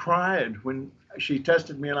she cried when she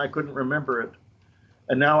tested me and I couldn't remember it.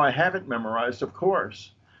 And now I have it memorized, of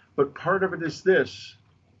course. But part of it is this.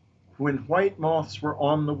 When white moths were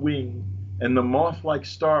on the wing and the moth-like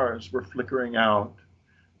stars were flickering out,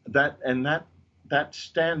 that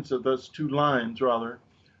stanza, those two lines rather,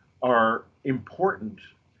 are important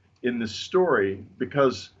in the story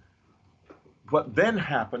because what then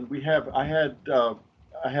happened,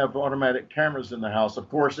 I have automatic cameras in the house, of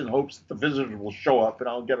course, in hopes that the visitors will show up and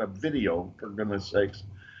I'll get a video, for goodness sakes.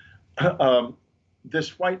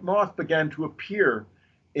 This white moth began to appear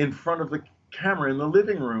in front of the camera in the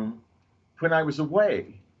living room when I was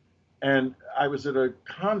away. And I was at a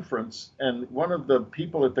conference, and one of the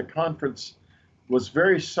people at the conference was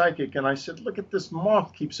very psychic. And I said, look at this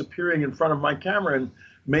moth keeps appearing in front of my camera and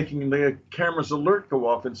making the camera's alert go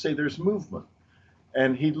off and say there's movement.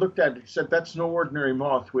 And he looked at it, he said, that's no ordinary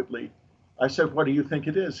moth, Whitley. I said, what do you think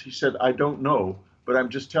it is? He said, I don't know, but I'm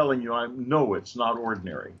just telling you, I know it's not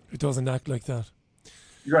ordinary. It doesn't act like that.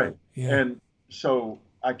 Right. Yeah. And so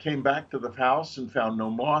I came back to the house and found no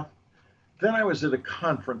moth. Then I was at a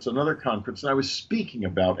conference, another conference, and I was speaking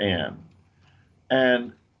about Anne.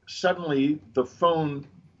 And suddenly the phone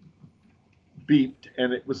beeped,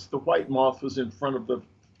 and it was the white moth was in front of the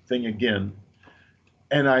thing again.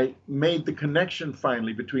 And I made the connection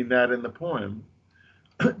finally between that and the poem.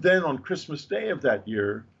 Then on Christmas Day of that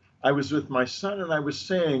year, I was with my son, and I was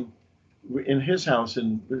saying, in his house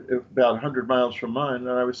in about 100 miles from mine, and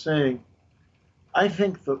I was saying, I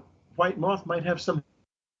think the white moth might have some.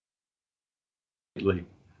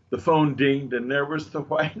 The phone dinged, and there was the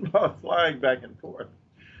white moth flying back and forth.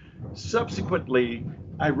 Subsequently,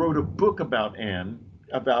 I wrote a book about Anne,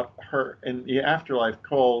 about her in the afterlife,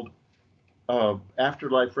 called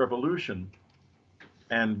Afterlife Revolution,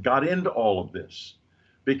 and got into all of this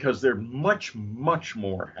because there much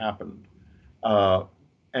more happened.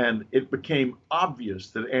 And it became obvious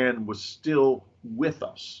that Anne was still with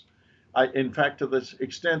us. In fact, to the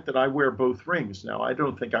extent that I wear both rings now. I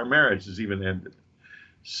don't think our marriage has even ended.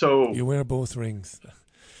 So you wear both rings.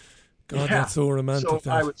 God, yeah. that's so romantic.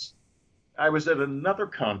 So I was at another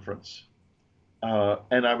conference,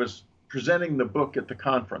 and I was presenting the book at the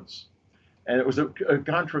conference. And it was a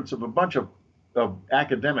conference of a bunch of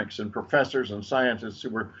academics and professors and scientists who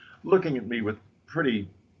were looking at me with pretty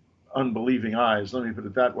unbelieving eyes, let me put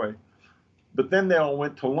it that way. But then they all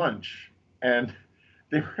went to lunch, and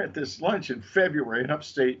they were at this lunch in February in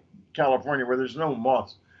upstate California where there's no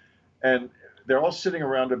moths. And they're all sitting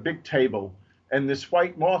around a big table, and this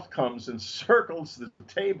white moth comes and circles the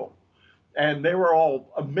table. And they were all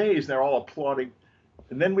amazed. They're all applauding.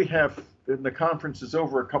 And then we have, and the conference is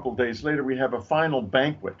over a couple of days later, we have a final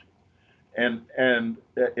banquet and in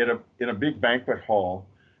a big banquet hall.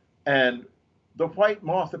 And the white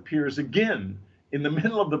moth appears again in the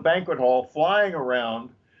middle of the banquet hall, flying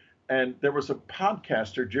around. And there was a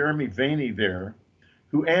podcaster, Jeremy Vaney, there,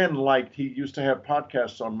 who Anne liked. He used to have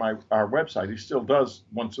podcasts on our website. He still does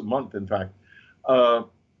once a month, in fact, on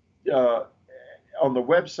the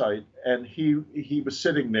website. And he was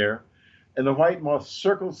sitting there, and the white moth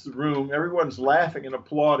circles the room. Everyone's laughing and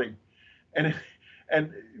applauding, and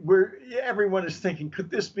everyone is thinking, could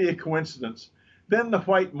this be a coincidence? Then the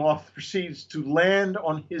white moth proceeds to land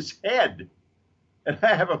on his head, and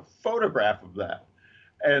I have a photograph of that.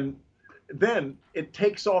 And then it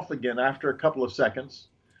takes off again after a couple of seconds,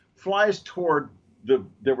 flies toward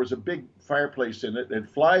there was a big fireplace in it. It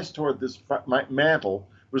flies toward this mantle.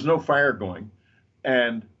 There was no fire going.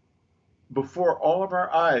 And before all of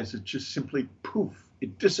our eyes, it just simply poof,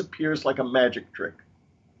 it disappears like a magic trick.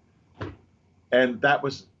 And that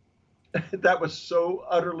was so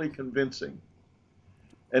utterly convincing.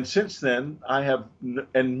 And since then,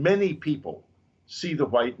 and many people see the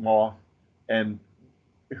white moth and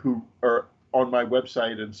who are on my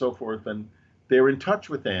website and so forth, and they're in touch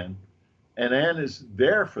with Anne, and Anne is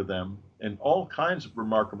there for them in all kinds of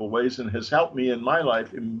remarkable ways and has helped me in my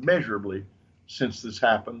life immeasurably since this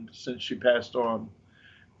happened, since she passed on.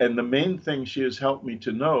 And the main thing she has helped me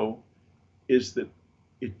to know is that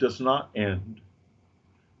it does not end.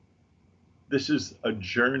 This is a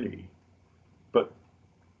journey, but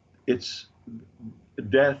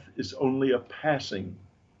death is only a passing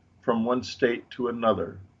from one state to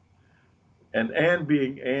another. And Anne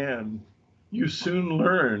being Anne, you soon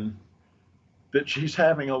learn that she's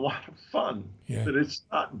having a lot of fun, that it's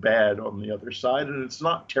not bad on the other side, and it's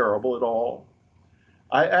not terrible at all.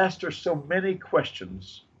 I asked her so many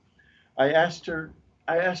questions. I asked her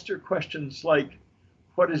questions like,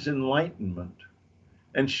 what is enlightenment?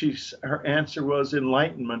 And her answer was,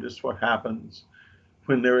 enlightenment is what happens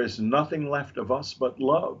when there is nothing left of us but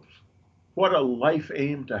love. What a life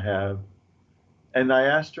aim to have. And I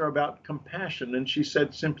asked her about compassion, and she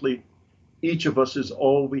said simply, each of us is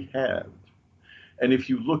all we have. And if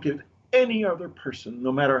you look at any other person,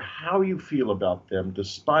 no matter how you feel about them,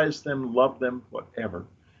 despise them, love them, whatever,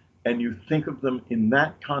 and you think of them in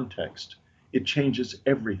that context, it changes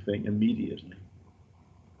everything immediately.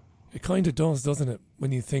 It kind of does, doesn't it,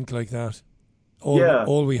 when you think like that?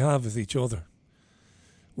 All we have is each other.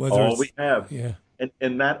 Whether All it's, we have. yeah,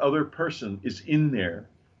 And that other person is in there,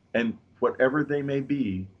 and whatever they may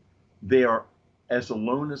be, they are as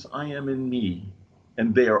alone as I am in me,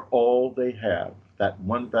 and they are all they have.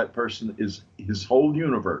 That person is his whole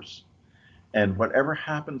universe, and whatever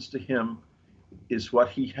happens to him is what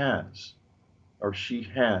he has or she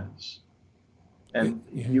has. And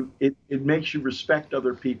yeah. it makes you respect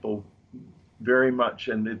other people very much,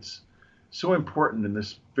 and it's so important in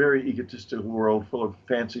this very egotistical world full of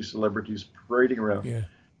fancy celebrities parading around. Yeah,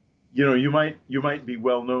 You might be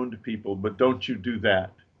well known to people, but don't you do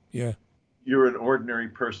that. yeah. You're an ordinary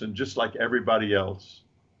person just like everybody else.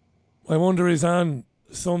 I wonder, is Anne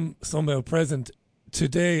somehow present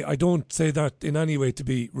today? I don't say that in any way to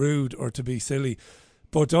be rude or to be silly,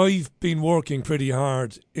 but I've been working pretty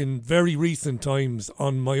hard in very recent times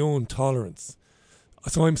on my own tolerance.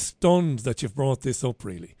 So I'm stunned that you've brought this up,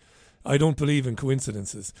 really. I don't believe in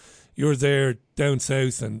coincidences. You're there down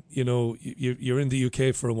south and, you're in the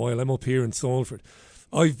UK for a while. I'm up here in Salford.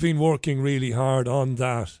 I've been working really hard on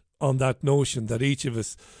that notion that each of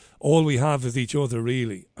us, all we have is each other,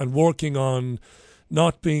 really, and working on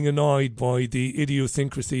not being annoyed by the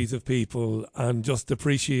idiosyncrasies of people and just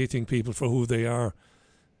appreciating people for who they are.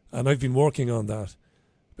 And I've been working on that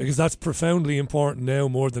because that's profoundly important now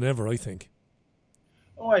more than ever, I think.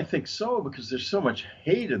 Oh, I think so, because there's so much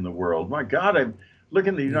hate in the world. My God, I'm looking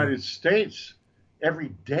at the Yeah. United States. Every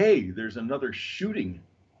day there's another shooting.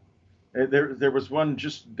 There was one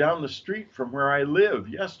just down the street from where I live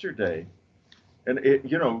yesterday. And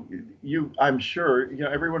I'm sure,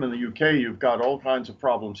 everyone in the UK, you've got all kinds of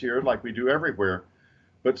problems here, like we do everywhere.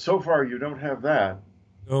 But so far, you don't have that.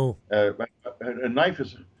 No. A knife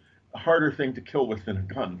is a harder thing to kill with than a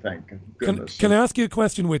gun, thank goodness. Can I ask you a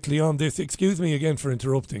question, Whitley, on this? Excuse me again for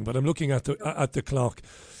interrupting, but I'm looking at the clock.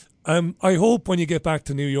 I hope when you get back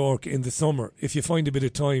to New York in the summer, if you find a bit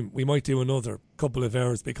of time, we might do another couple of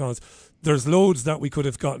hours, because there's loads that we could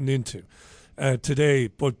have gotten into today.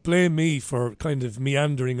 But blame me for kind of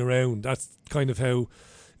meandering around. That's kind of how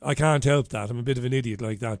I can't help that. I'm a bit of an idiot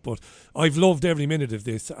like that. But I've loved every minute of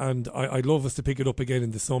this, and I'd love us to pick it up again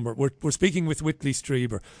in the summer. We're speaking with Whitley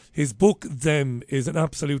Strieber. His book, Them, is an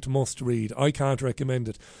absolute must-read. I can't recommend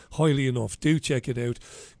it highly enough. Do check it out.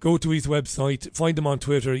 Go to his website. Find him on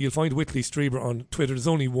Twitter. You'll find Whitley Strieber on Twitter. There's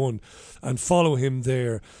only one. And follow him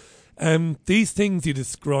there. These things you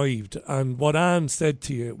described, and what Anne said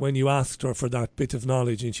to you when you asked her for that bit of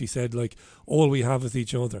knowledge, and she said, like, all we have is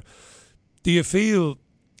each other. Do you feel,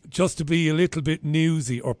 just to be a little bit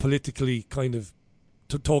newsy or politically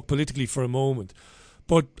to talk politically for a moment,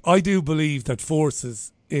 but I do believe that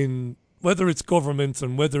forces in, whether it's governments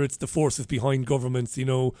and whether it's the forces behind governments,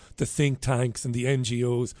 the think tanks and the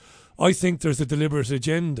NGOs, I think there's a deliberate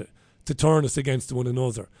agenda to turn us against one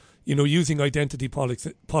another, using identity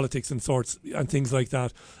politics and sorts and things like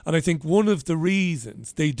that. And I think one of the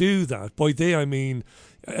reasons they do that, by they I mean,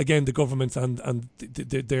 again, the governments and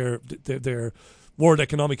their World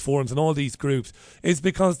Economic Forums and all these groups, is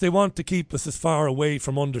because they want to keep us as far away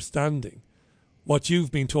from understanding what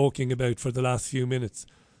you've been talking about for the last few minutes.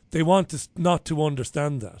 They want us not to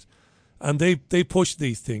understand that. And they push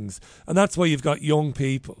these things. And that's why you've got young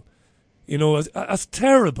people. As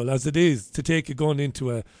terrible as it is to take a gun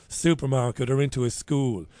into a supermarket or into a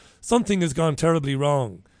school, something has gone terribly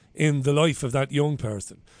wrong in the life of that young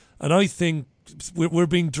person. And I think we're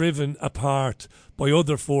being driven apart by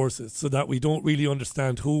other forces so that we don't really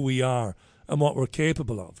understand who we are and what we're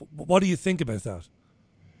capable of. What do you think about that?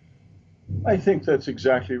 I think that's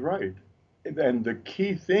exactly right. And the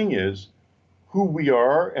key thing is who we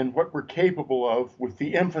are and what we're capable of, with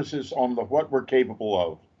the emphasis on the what we're capable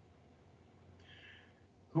of.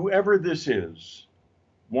 Whoever this is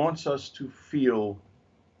wants us to feel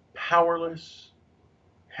powerless,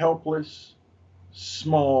 helpless,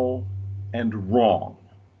 small, and wrong.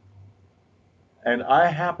 And I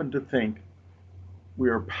happen to think we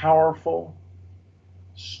are powerful,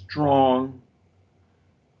 strong,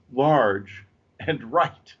 large, and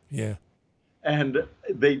right. Yeah. And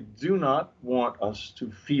they do not want us to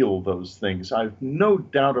feel those things. I've no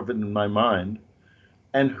doubt of it in my mind.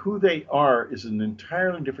 And who they are is an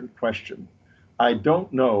entirely different question. I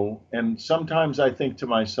don't know. And sometimes I think to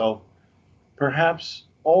myself, perhaps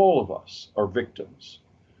all of us are victims.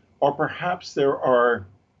 Or perhaps there are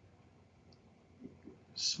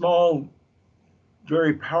small,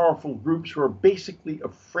 very powerful groups who are basically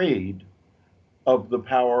afraid of the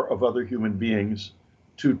power of other human beings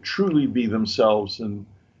to truly be themselves and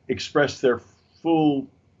express their full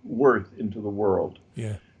worth into the world.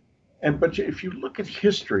 Yeah. But if you look at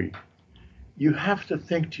history, you have to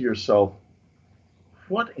think to yourself,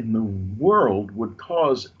 what in the world would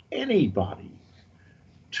cause anybody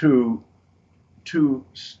to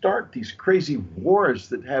start these crazy wars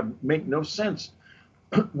that make no sense?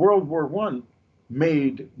 World War One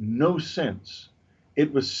made no sense.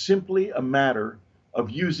 It was simply a matter of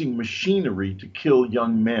using machinery to kill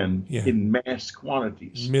young men in mass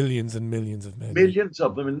quantities. Millions and millions of men. Millions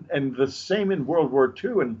of them. And the same in World War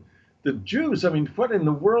II. And the Jews, I mean, what in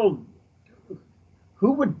the world?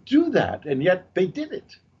 Who would do that? And yet they did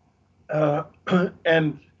it.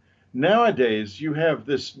 And nowadays you have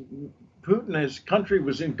this, Putin, his country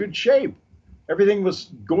was in good shape. Everything was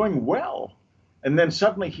going well. And then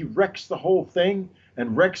suddenly he wrecks the whole thing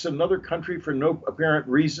and wrecks another country for no apparent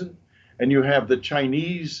reason. And you have the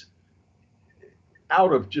Chinese,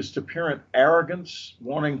 out of just apparent arrogance,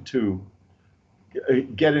 wanting to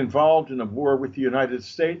get involved in a war with the United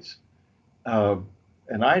States.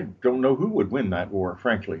 And I don't know who would win that war,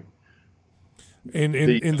 frankly. In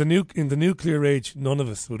the nuclear age, none of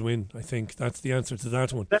us would win. I think that's the answer to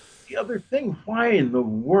that one. That's the other thing. Why in the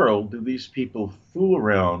world do these people fool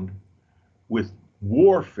around with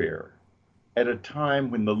warfare at a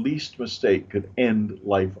time when the least mistake could end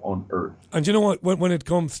life on Earth? And you know what? When it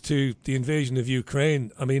comes to the invasion of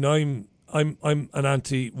Ukraine, I mean, I'm an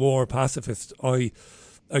anti-war pacifist. I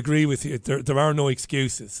agree with you. There are no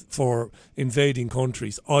excuses for invading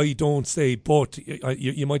countries. I don't say but.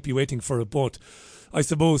 You might be waiting for a but. I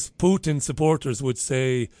suppose Putin supporters would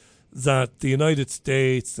say that the United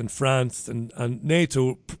States and France and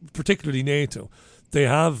NATO, particularly NATO, they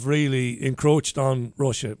have really encroached on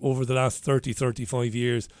Russia over the last 30, 35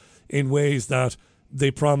 years in ways that they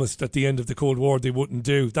promised at the end of the Cold War they wouldn't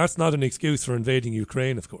do. That's not an excuse for invading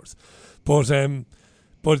Ukraine, of course. But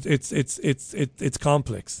it's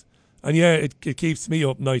complex. And yeah, it keeps me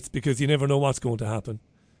up nights because you never know what's going to happen.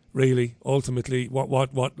 Really, ultimately,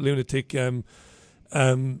 what lunatic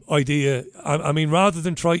idea. I mean, rather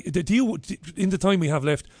than try, do you, in the time we have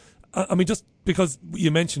left, I mean, just because you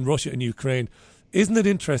mentioned Russia and Ukraine, isn't it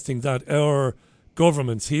interesting that our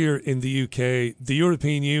governments here in the UK, the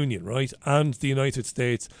European Union, right, and the United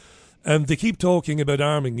States, they keep talking about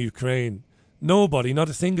arming Ukraine. Nobody, not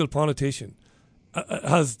a single politician,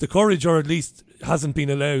 has the courage, or at least hasn't been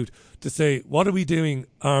allowed to say, what are we doing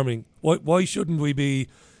arming? Why shouldn't we be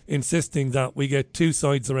insisting that we get two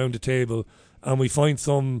sides around the table and we find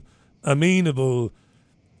some amenable,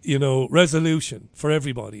 resolution for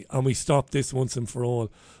everybody, and we stop this once and for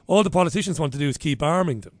all? All the politicians want to do is keep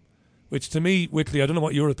arming them, which to me, Whitley, I don't know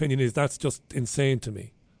what your opinion is, that's just insane to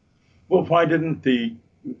me. Well, why didn't the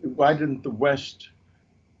West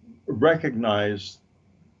recognize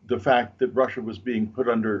the fact that Russia was being put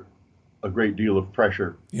under a great deal of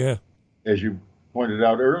pressure? Yeah. As you pointed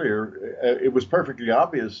out earlier, it was perfectly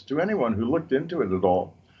obvious to anyone who looked into it at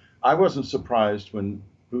all. I wasn't surprised when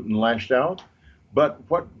Putin lashed out, but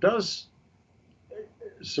what does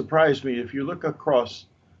surprise me, if you look across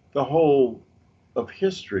the whole of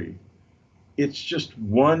history, it's just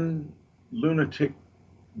one lunatic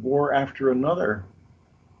war after another,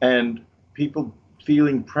 and people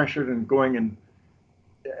feeling pressured and going and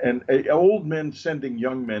old men sending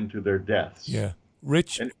young men to their deaths. Yeah,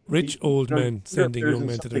 rich old men sending young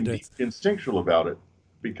men to their deaths. There's instinctual about it,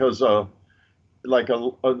 because like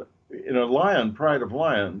in a lion, pride of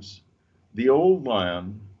lions, the old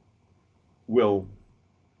lion will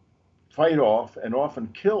fight off and often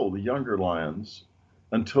kill the younger lions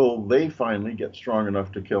until they finally get strong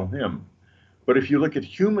enough to kill him. But if you look at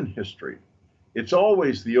human history, it's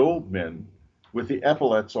always the old men with the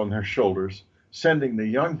epaulets on their shoulders sending the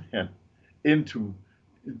young men into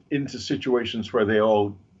situations where they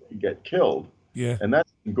all get killed. Yeah. And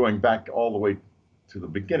that's going back all the way to the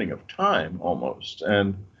beginning of time almost.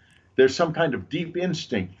 And there's some kind of deep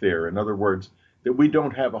instinct there, in other words, that we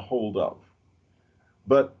don't have a hold of.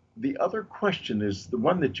 But the other question is the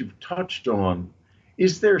one that you've touched on.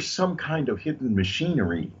 Is there some kind of hidden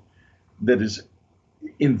machinery that is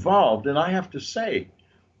involved? And I have to say,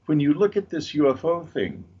 when you look at this UFO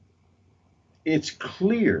thing, it's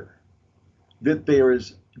clear that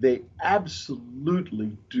they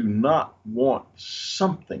absolutely do not want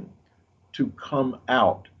something to come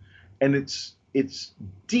out. And it's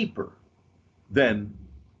deeper than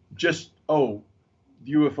just, oh,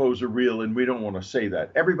 UFOs are real and we don't want to say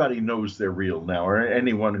that. Everybody knows they're real now, or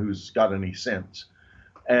anyone who's got any sense.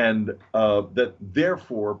 And that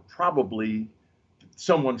therefore probably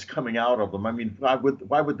someone's coming out of them. I mean, why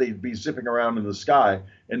would they be zipping around in the sky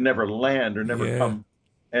and never land or never come?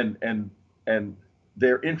 And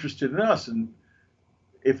they're interested in us. And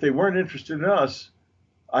if they weren't interested in us,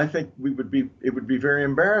 I think it would be very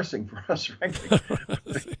embarrassing for us, frankly.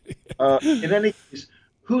 In any case,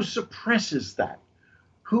 Who suppresses that?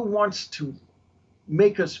 Who wants to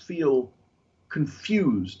make us feel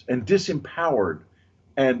confused and disempowered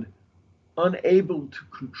and unable to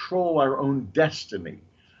control our own destiny?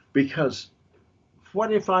 Because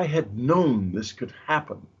what if I had known this could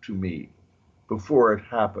happen to me before it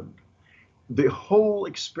happened? The whole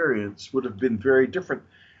experience would have been very different.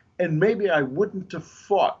 And maybe I wouldn't have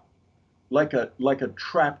fought like a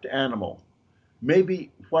trapped animal.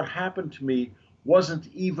 Maybe what happened to me wasn't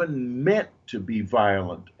even meant to be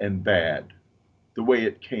violent and bad the way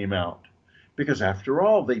it came out. Because after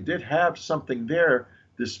all, they did have something there,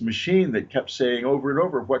 this machine that kept saying over and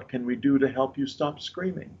over, what can we do to help you stop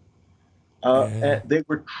screaming? And they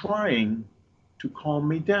were trying to calm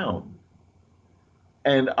me down.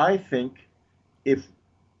 And I think if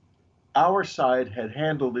our side had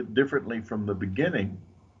handled it differently from the beginning,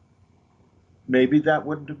 maybe that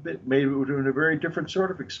wouldn't have been, maybe it would have been a very different sort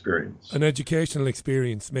of experience. An educational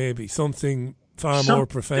experience, maybe. Something far more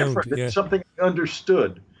profound. Yeah. Something I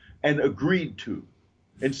understood and agreed to,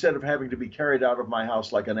 instead of having to be carried out of my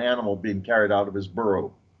house like an animal being carried out of his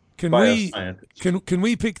burrow. Can we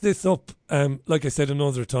pick this up, like I said,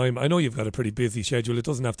 another time? I know you've got a pretty busy schedule. It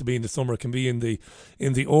doesn't have to be in the summer. It can be in the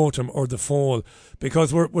autumn or the fall,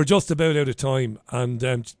 because we're just about out of time.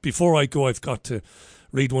 And before I go, I've got to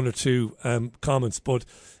read one or two comments. But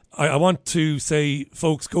I want to say,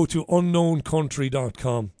 folks, go to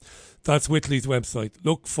unknowncountry.com. That's Whitley's website.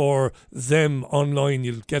 Look for them online.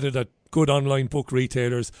 You'll get it at good online book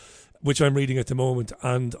retailers, which I'm reading at the moment,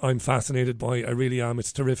 and I'm fascinated by. I really am.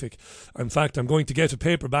 It's terrific. In fact, I'm going to get a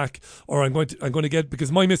paperback, or I'm going to get,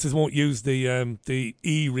 because my missus won't use the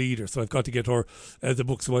e-reader, so I've got to get her the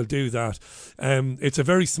book, so I'll do that. It's a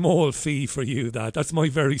very small fee for you. That's my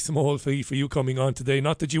very small fee for you coming on today.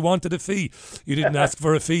 Not that you wanted a fee. You didn't ask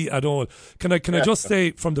for a fee at all. Can I just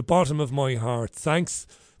say from the bottom of my heart, thanks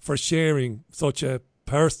for sharing such a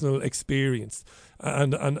personal experience.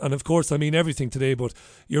 And of course, I mean everything today, but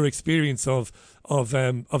your experience of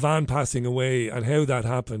Anne passing away and how that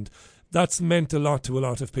happened, that's meant a lot to a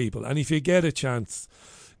lot of people. And if you get a chance,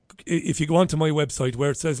 if you go onto my website where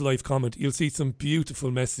it says live comment, you'll see some beautiful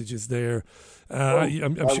messages there.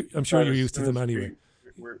 I'm sure you're used to them anyway.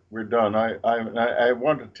 We're done. I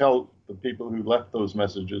want to tell the people who left those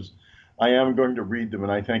messages, I am going to read them,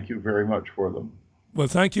 and I thank you very much for them. Well,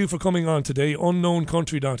 thank you for coming on today.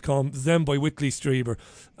 Unknowncountry.com, them by Whitley Strieber.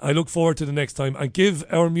 I look forward to the next time. And give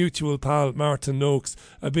our mutual pal, Martin Noakes,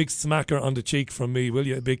 a big smacker on the cheek from me, will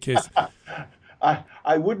you? A big kiss.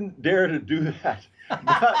 I wouldn't dare to do that.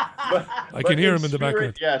 But I can hear him in the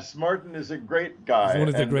background. Yes, Martin is a great guy. He's one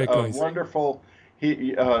of the great guys. Wonderful.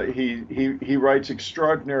 He writes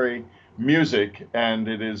extraordinary music, and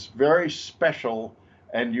it is very special.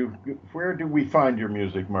 And where do we find your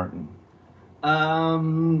music, Martin?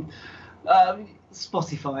 Spotify.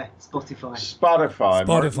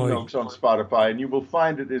 Martin Noakes on Spotify, and you will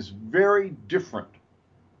find it is very different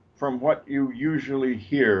from what you usually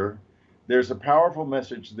hear. There's a powerful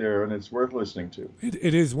message there, and it's worth listening to.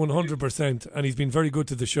 It is 100%, and he's been very good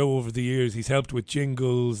to the show over the years. He's helped with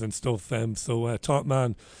jingles and stuff. So top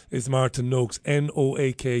man is Martin Noakes,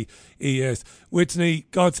 Noakes. Whitney,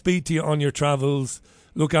 Godspeed to you on your travels.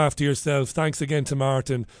 Look after yourself. Thanks again to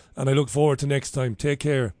Martin, and I look forward to next time. Take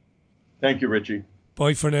care. Thank you, Richie.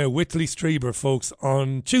 Bye for now. Whitley Strieber, folks,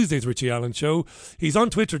 on Tuesday's Richie Allen Show. He's on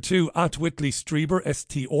Twitter too, at Whitley Strieber,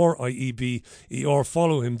 Strieber.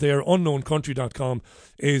 Follow him there. Unknowncountry.com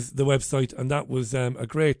is the website, and that was a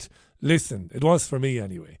great listen. It was for me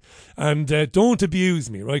anyway. And don't abuse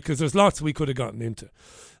me, right, because there's lots we could have gotten into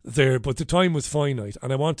there, but the time was finite,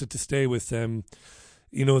 and I wanted to stay with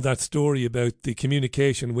that story about the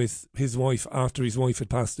communication with his wife after his wife had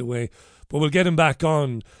passed away. But we'll get him back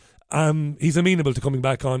on. He's amenable to coming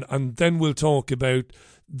back on, and then we'll talk about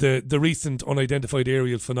the recent unidentified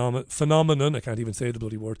aerial phenomenon, I can't even say the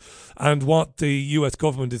bloody word, and what the US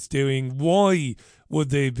government is doing. Why would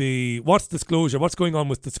they be, what's disclosure, what's going on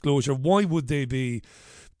with disclosure? Why would they be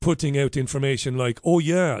putting out information like, oh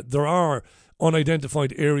yeah, there are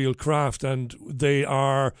unidentified aerial craft and they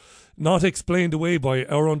are not explained away by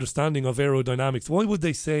our understanding of aerodynamics? Why would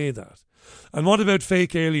they say that? And what about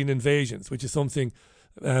fake alien invasions, which is something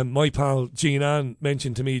my pal Jean Ann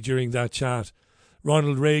mentioned to me during that chat.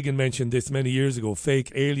 Ronald Reagan mentioned this many years ago,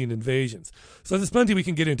 fake alien invasions. So there's plenty we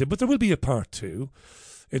can get into, but there will be a part two.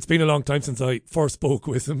 It's been a long time since I first spoke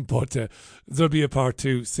with him, but there'll be a part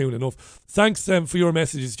two soon enough. Thanks for your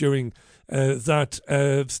messages during that.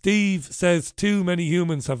 Steve says too many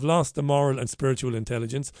humans have lost the moral and spiritual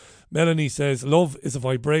intelligence. Melanie says love is a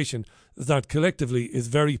vibration that collectively is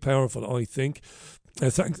very powerful, I think.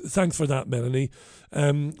 Thanks for that, Melanie.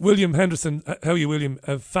 William Henderson, how are you, William?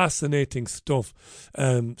 Fascinating stuff,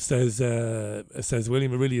 says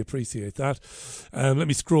William. I really appreciate that. Let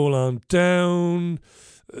me scroll on down.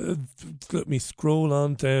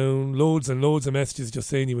 Loads and loads of messages just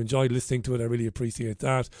saying you enjoyed listening to it. I really appreciate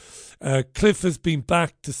that. Cliff has been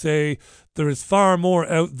back to say there is far more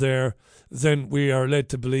out there than we are led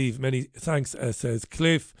to believe. Many thanks, says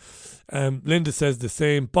Cliff. Linda says the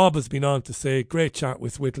same. Bob has been on to say, great chat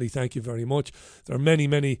with Whitley. Thank you very much. There are many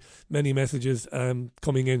messages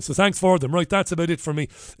coming in. So thanks for them. Right, that's about it for me.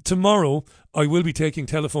 Tomorrow, I will be taking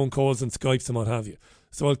telephone calls and Skypes and what have you.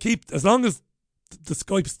 So I'll keep, as long as the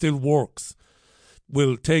Skype still works,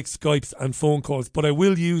 we'll take Skypes and phone calls. But I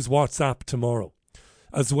will use WhatsApp tomorrow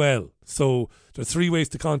as well. So there are 3 ways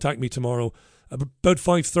to contact me tomorrow. About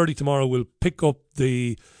 5:30 tomorrow, we'll pick up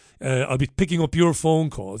I'll be picking up your phone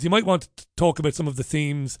calls. You might want to talk about some of the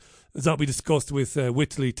themes that we discussed with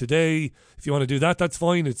Whitley today. If you want to do that, that's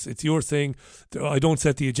fine. It's your thing. I don't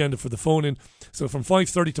set the agenda for the phone in. So from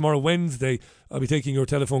 5:30 tomorrow, Wednesday, I'll be taking your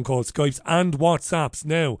telephone calls, Skypes and WhatsApps.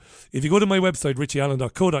 Now, if you go to my website,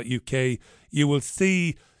 richieallen.co.uk, you will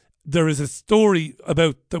see there is a story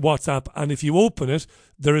about the WhatsApp, and if you open it,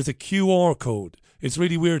 there is a QR code. It's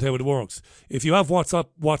really weird how it works. If you have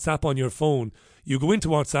WhatsApp on your phone, you go into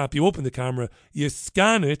WhatsApp, you open the camera, you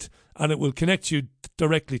scan it, and it will connect you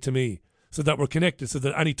directly to me, so that we're connected, so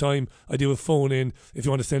that anytime I do a phone in, if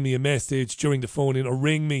you want to send me a message during the phone in or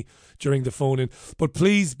ring me during the phone in. But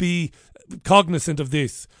please be cognizant of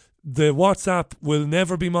this. The WhatsApp will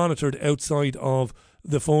never be monitored outside of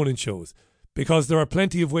the phone in shows, because there are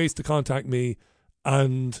plenty of ways to contact me,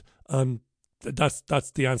 and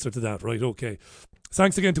that's the answer to that, right? Okay.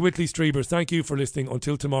 Thanks again to Whitley Streebers. Thank you for listening.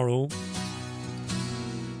 Until tomorrow.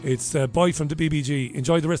 It's bye from the BBG.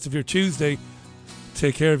 Enjoy the rest of your Tuesday.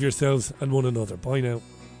 Take care of yourselves and one another. Bye now.